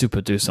can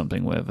super do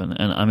something with. And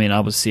I mean, I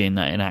was seeing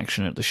that in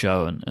action at the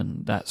show,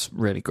 and that's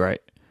really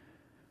great.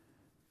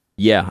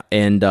 Yeah,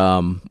 and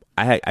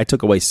I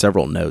took away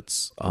several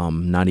notes,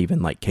 not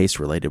even like case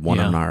related. One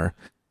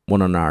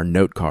on our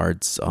note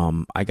cards.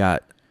 I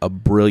got a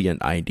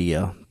brilliant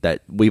idea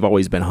that we've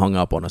always been hung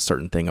up on a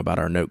certain thing about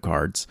our note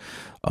cards,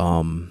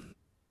 and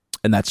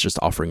that's just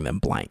offering them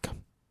blank,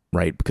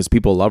 right? Because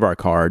people love our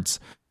cards.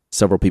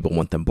 Several people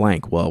want them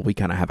blank. Well, we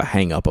kind of have a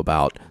hang up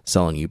about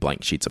selling you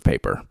blank sheets of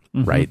paper,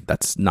 right?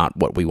 That's not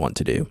what we want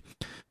to do.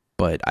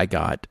 But I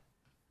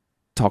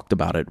talked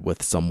about it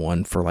with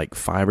someone for like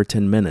 5 or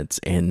 10 minutes,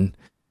 and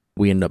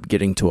we end up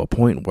getting to a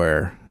point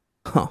where,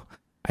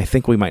 I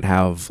think we might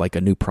have like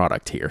a new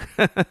product here.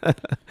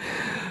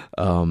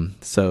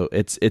 So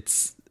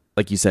it's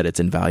like you said, it's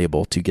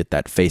invaluable to get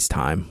that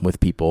FaceTime with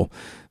people.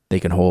 They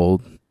can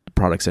hold the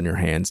products in your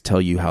hands,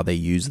 tell you how they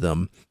use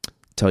them,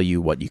 tell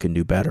you what you can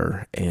do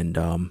better, and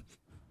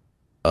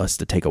us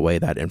to take away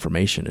that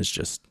information it's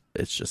just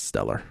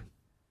stellar.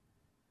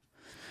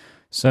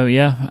 So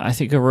yeah, I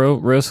think a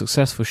real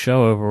successful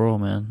show overall,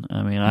 man.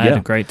 I mean, I had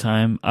a great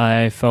time.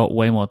 I felt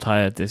way more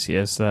tired this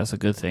year, so that's a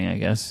good thing, I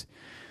guess.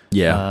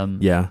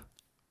 Yeah.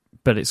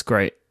 But it's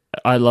great.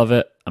 I love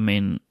it. I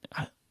mean,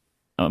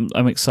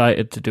 I'm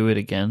excited to do it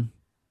again,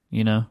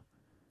 you know?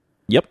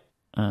 Yep.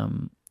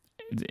 I'm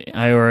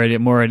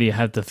already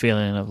had the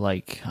feeling of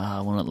like, I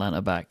want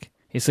Atlanta back.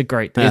 It's a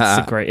great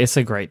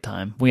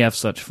time. We have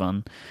such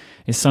fun.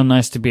 It's so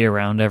nice to be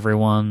around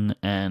everyone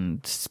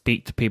and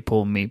speak to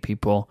people, meet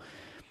people.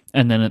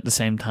 And then at the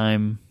same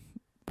time,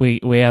 we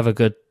have a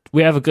good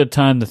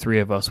time, the three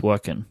of us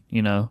working,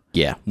 you know?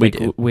 Yeah, we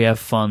do. We have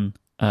fun.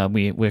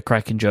 We're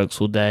cracking jokes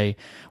all day.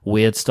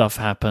 Weird stuff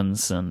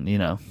happens, and you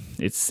know,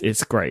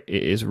 it's great.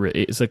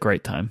 It's a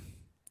great time.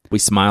 We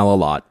smile a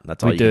lot.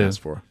 That's all you can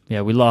ask for.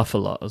 Yeah, we laugh a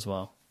lot as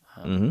well.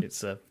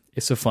 It's a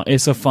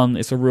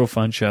real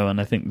fun show,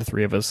 and I think the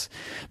three of us,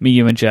 me,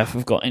 you, and Jeff,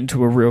 have got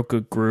into a real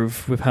good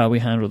groove with how we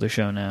handle the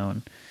show now,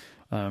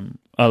 and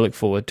I look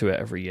forward to it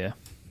every year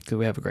because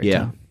we have a great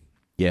time.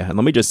 Yeah, and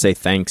let me just say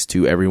thanks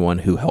to everyone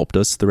who helped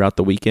us throughout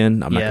the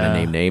weekend. I'm not going to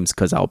name names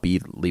because I'll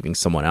be leaving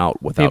someone out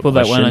without people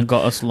question. That went and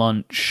got us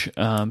lunch,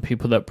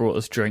 people that brought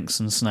us drinks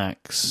and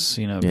snacks,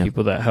 you know,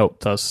 people that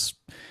helped us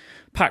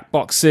pack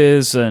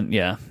boxes, and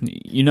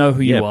you know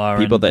who you are,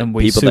 and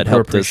we super that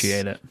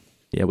appreciate it.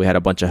 Yeah, we had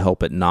a bunch of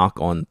help at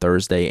Knock on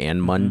Thursday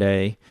and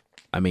Monday.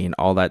 I mean,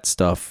 all that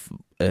stuff,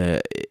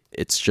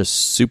 it's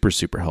just super,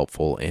 super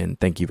helpful, and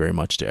thank you very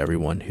much to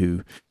everyone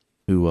who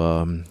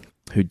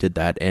did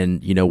that.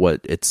 And you know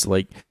what, it's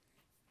like,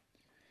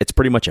 it's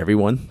pretty much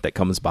everyone that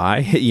comes by,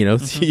 you know.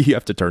 You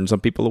have to turn some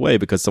people away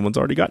because someone's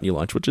already gotten you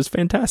lunch, which is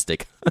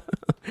fantastic.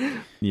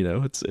 You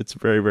know, it's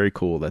very, very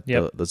cool that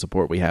the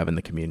support we have in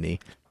the community.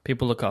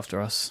 People look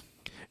after us.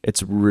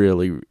 It's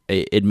really,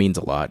 it means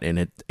a lot,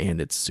 and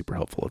it's super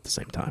helpful at the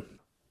same time.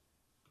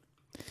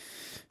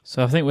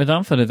 So I think we're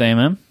done for today,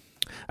 man.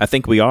 I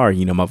think we are.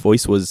 You know, my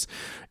voice was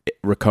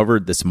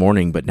recovered this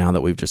morning, but now that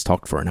we've just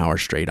talked for an hour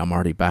straight, I'm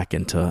already back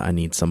into, I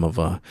need some of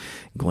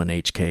Glenn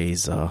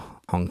HK's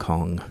Hong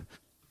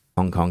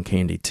Kong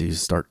candy to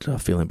start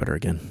feeling better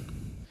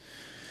again.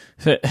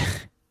 So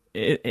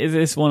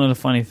it's one of the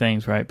funny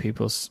things, right?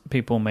 People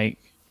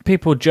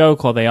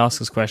joke or they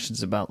ask us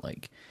questions about,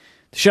 like,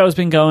 the show's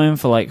been going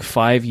for like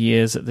 5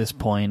 years at this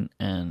point,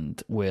 and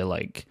we're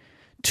like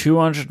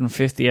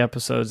 250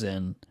 episodes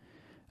in,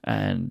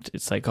 and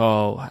it's like,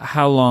 oh,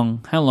 how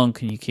long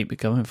can you keep it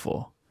going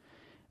for?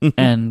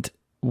 And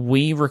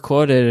we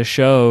recorded a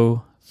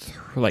show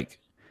like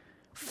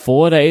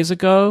 4 days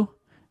ago,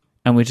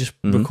 and we just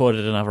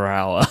recorded another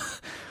hour.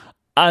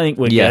 I think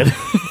we're good.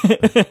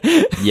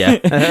 Yeah.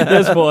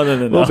 There's more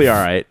than enough. We'll be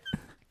all right.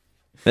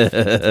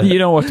 You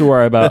don't have to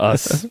worry about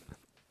us.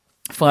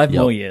 5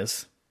 more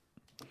years.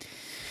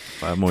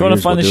 5 more if you want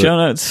to find the show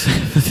notes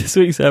for this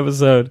week's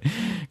episode,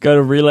 go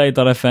to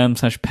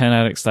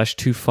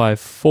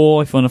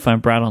relay.fm/penaddict/254. If you want to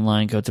find Brad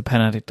online, go to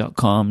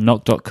penaddict.com,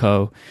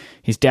 knock.co.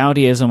 He's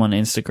Dowdyism on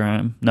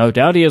Instagram. No,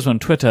 Dowdyism on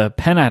Twitter,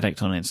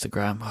 Penaddict on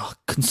Instagram. Oh,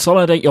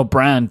 consolidate your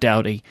brand,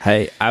 Dowdy.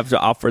 Hey, I've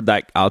offered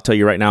that, I'll tell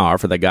you right now, I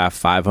offered that guy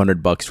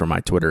 $500 for my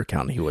Twitter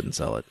account, and he wouldn't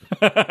sell it.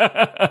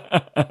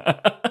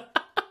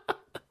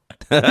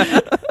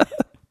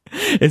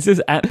 Is this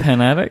at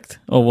Penaddict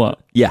or what?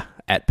 Yeah,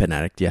 at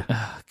Penaddict, yeah.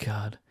 Oh,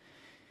 God.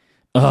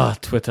 Oh,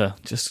 Twitter.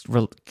 I'm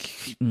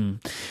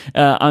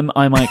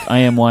Myke. I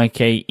am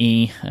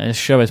YKE. This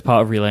show is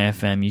part of Relay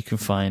FM. You can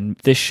find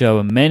this show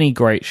and many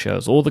great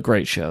shows, all the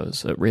great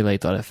shows at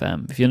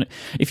relay.fm.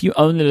 If you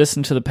only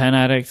listen to the Pen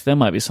Addict, there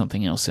might be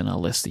something else in our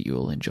list that you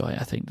will enjoy.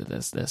 I think that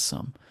there's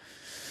some.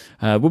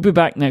 We'll be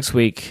back next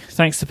week.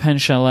 Thanks to Pen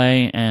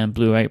Chalet and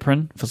Blue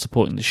Apron for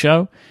supporting the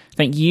show.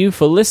 Thank you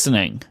for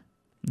listening.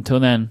 Until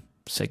then,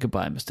 say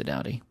goodbye, Mr.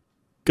 Dowdy.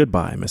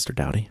 Goodbye, Mr.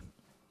 Dowdy.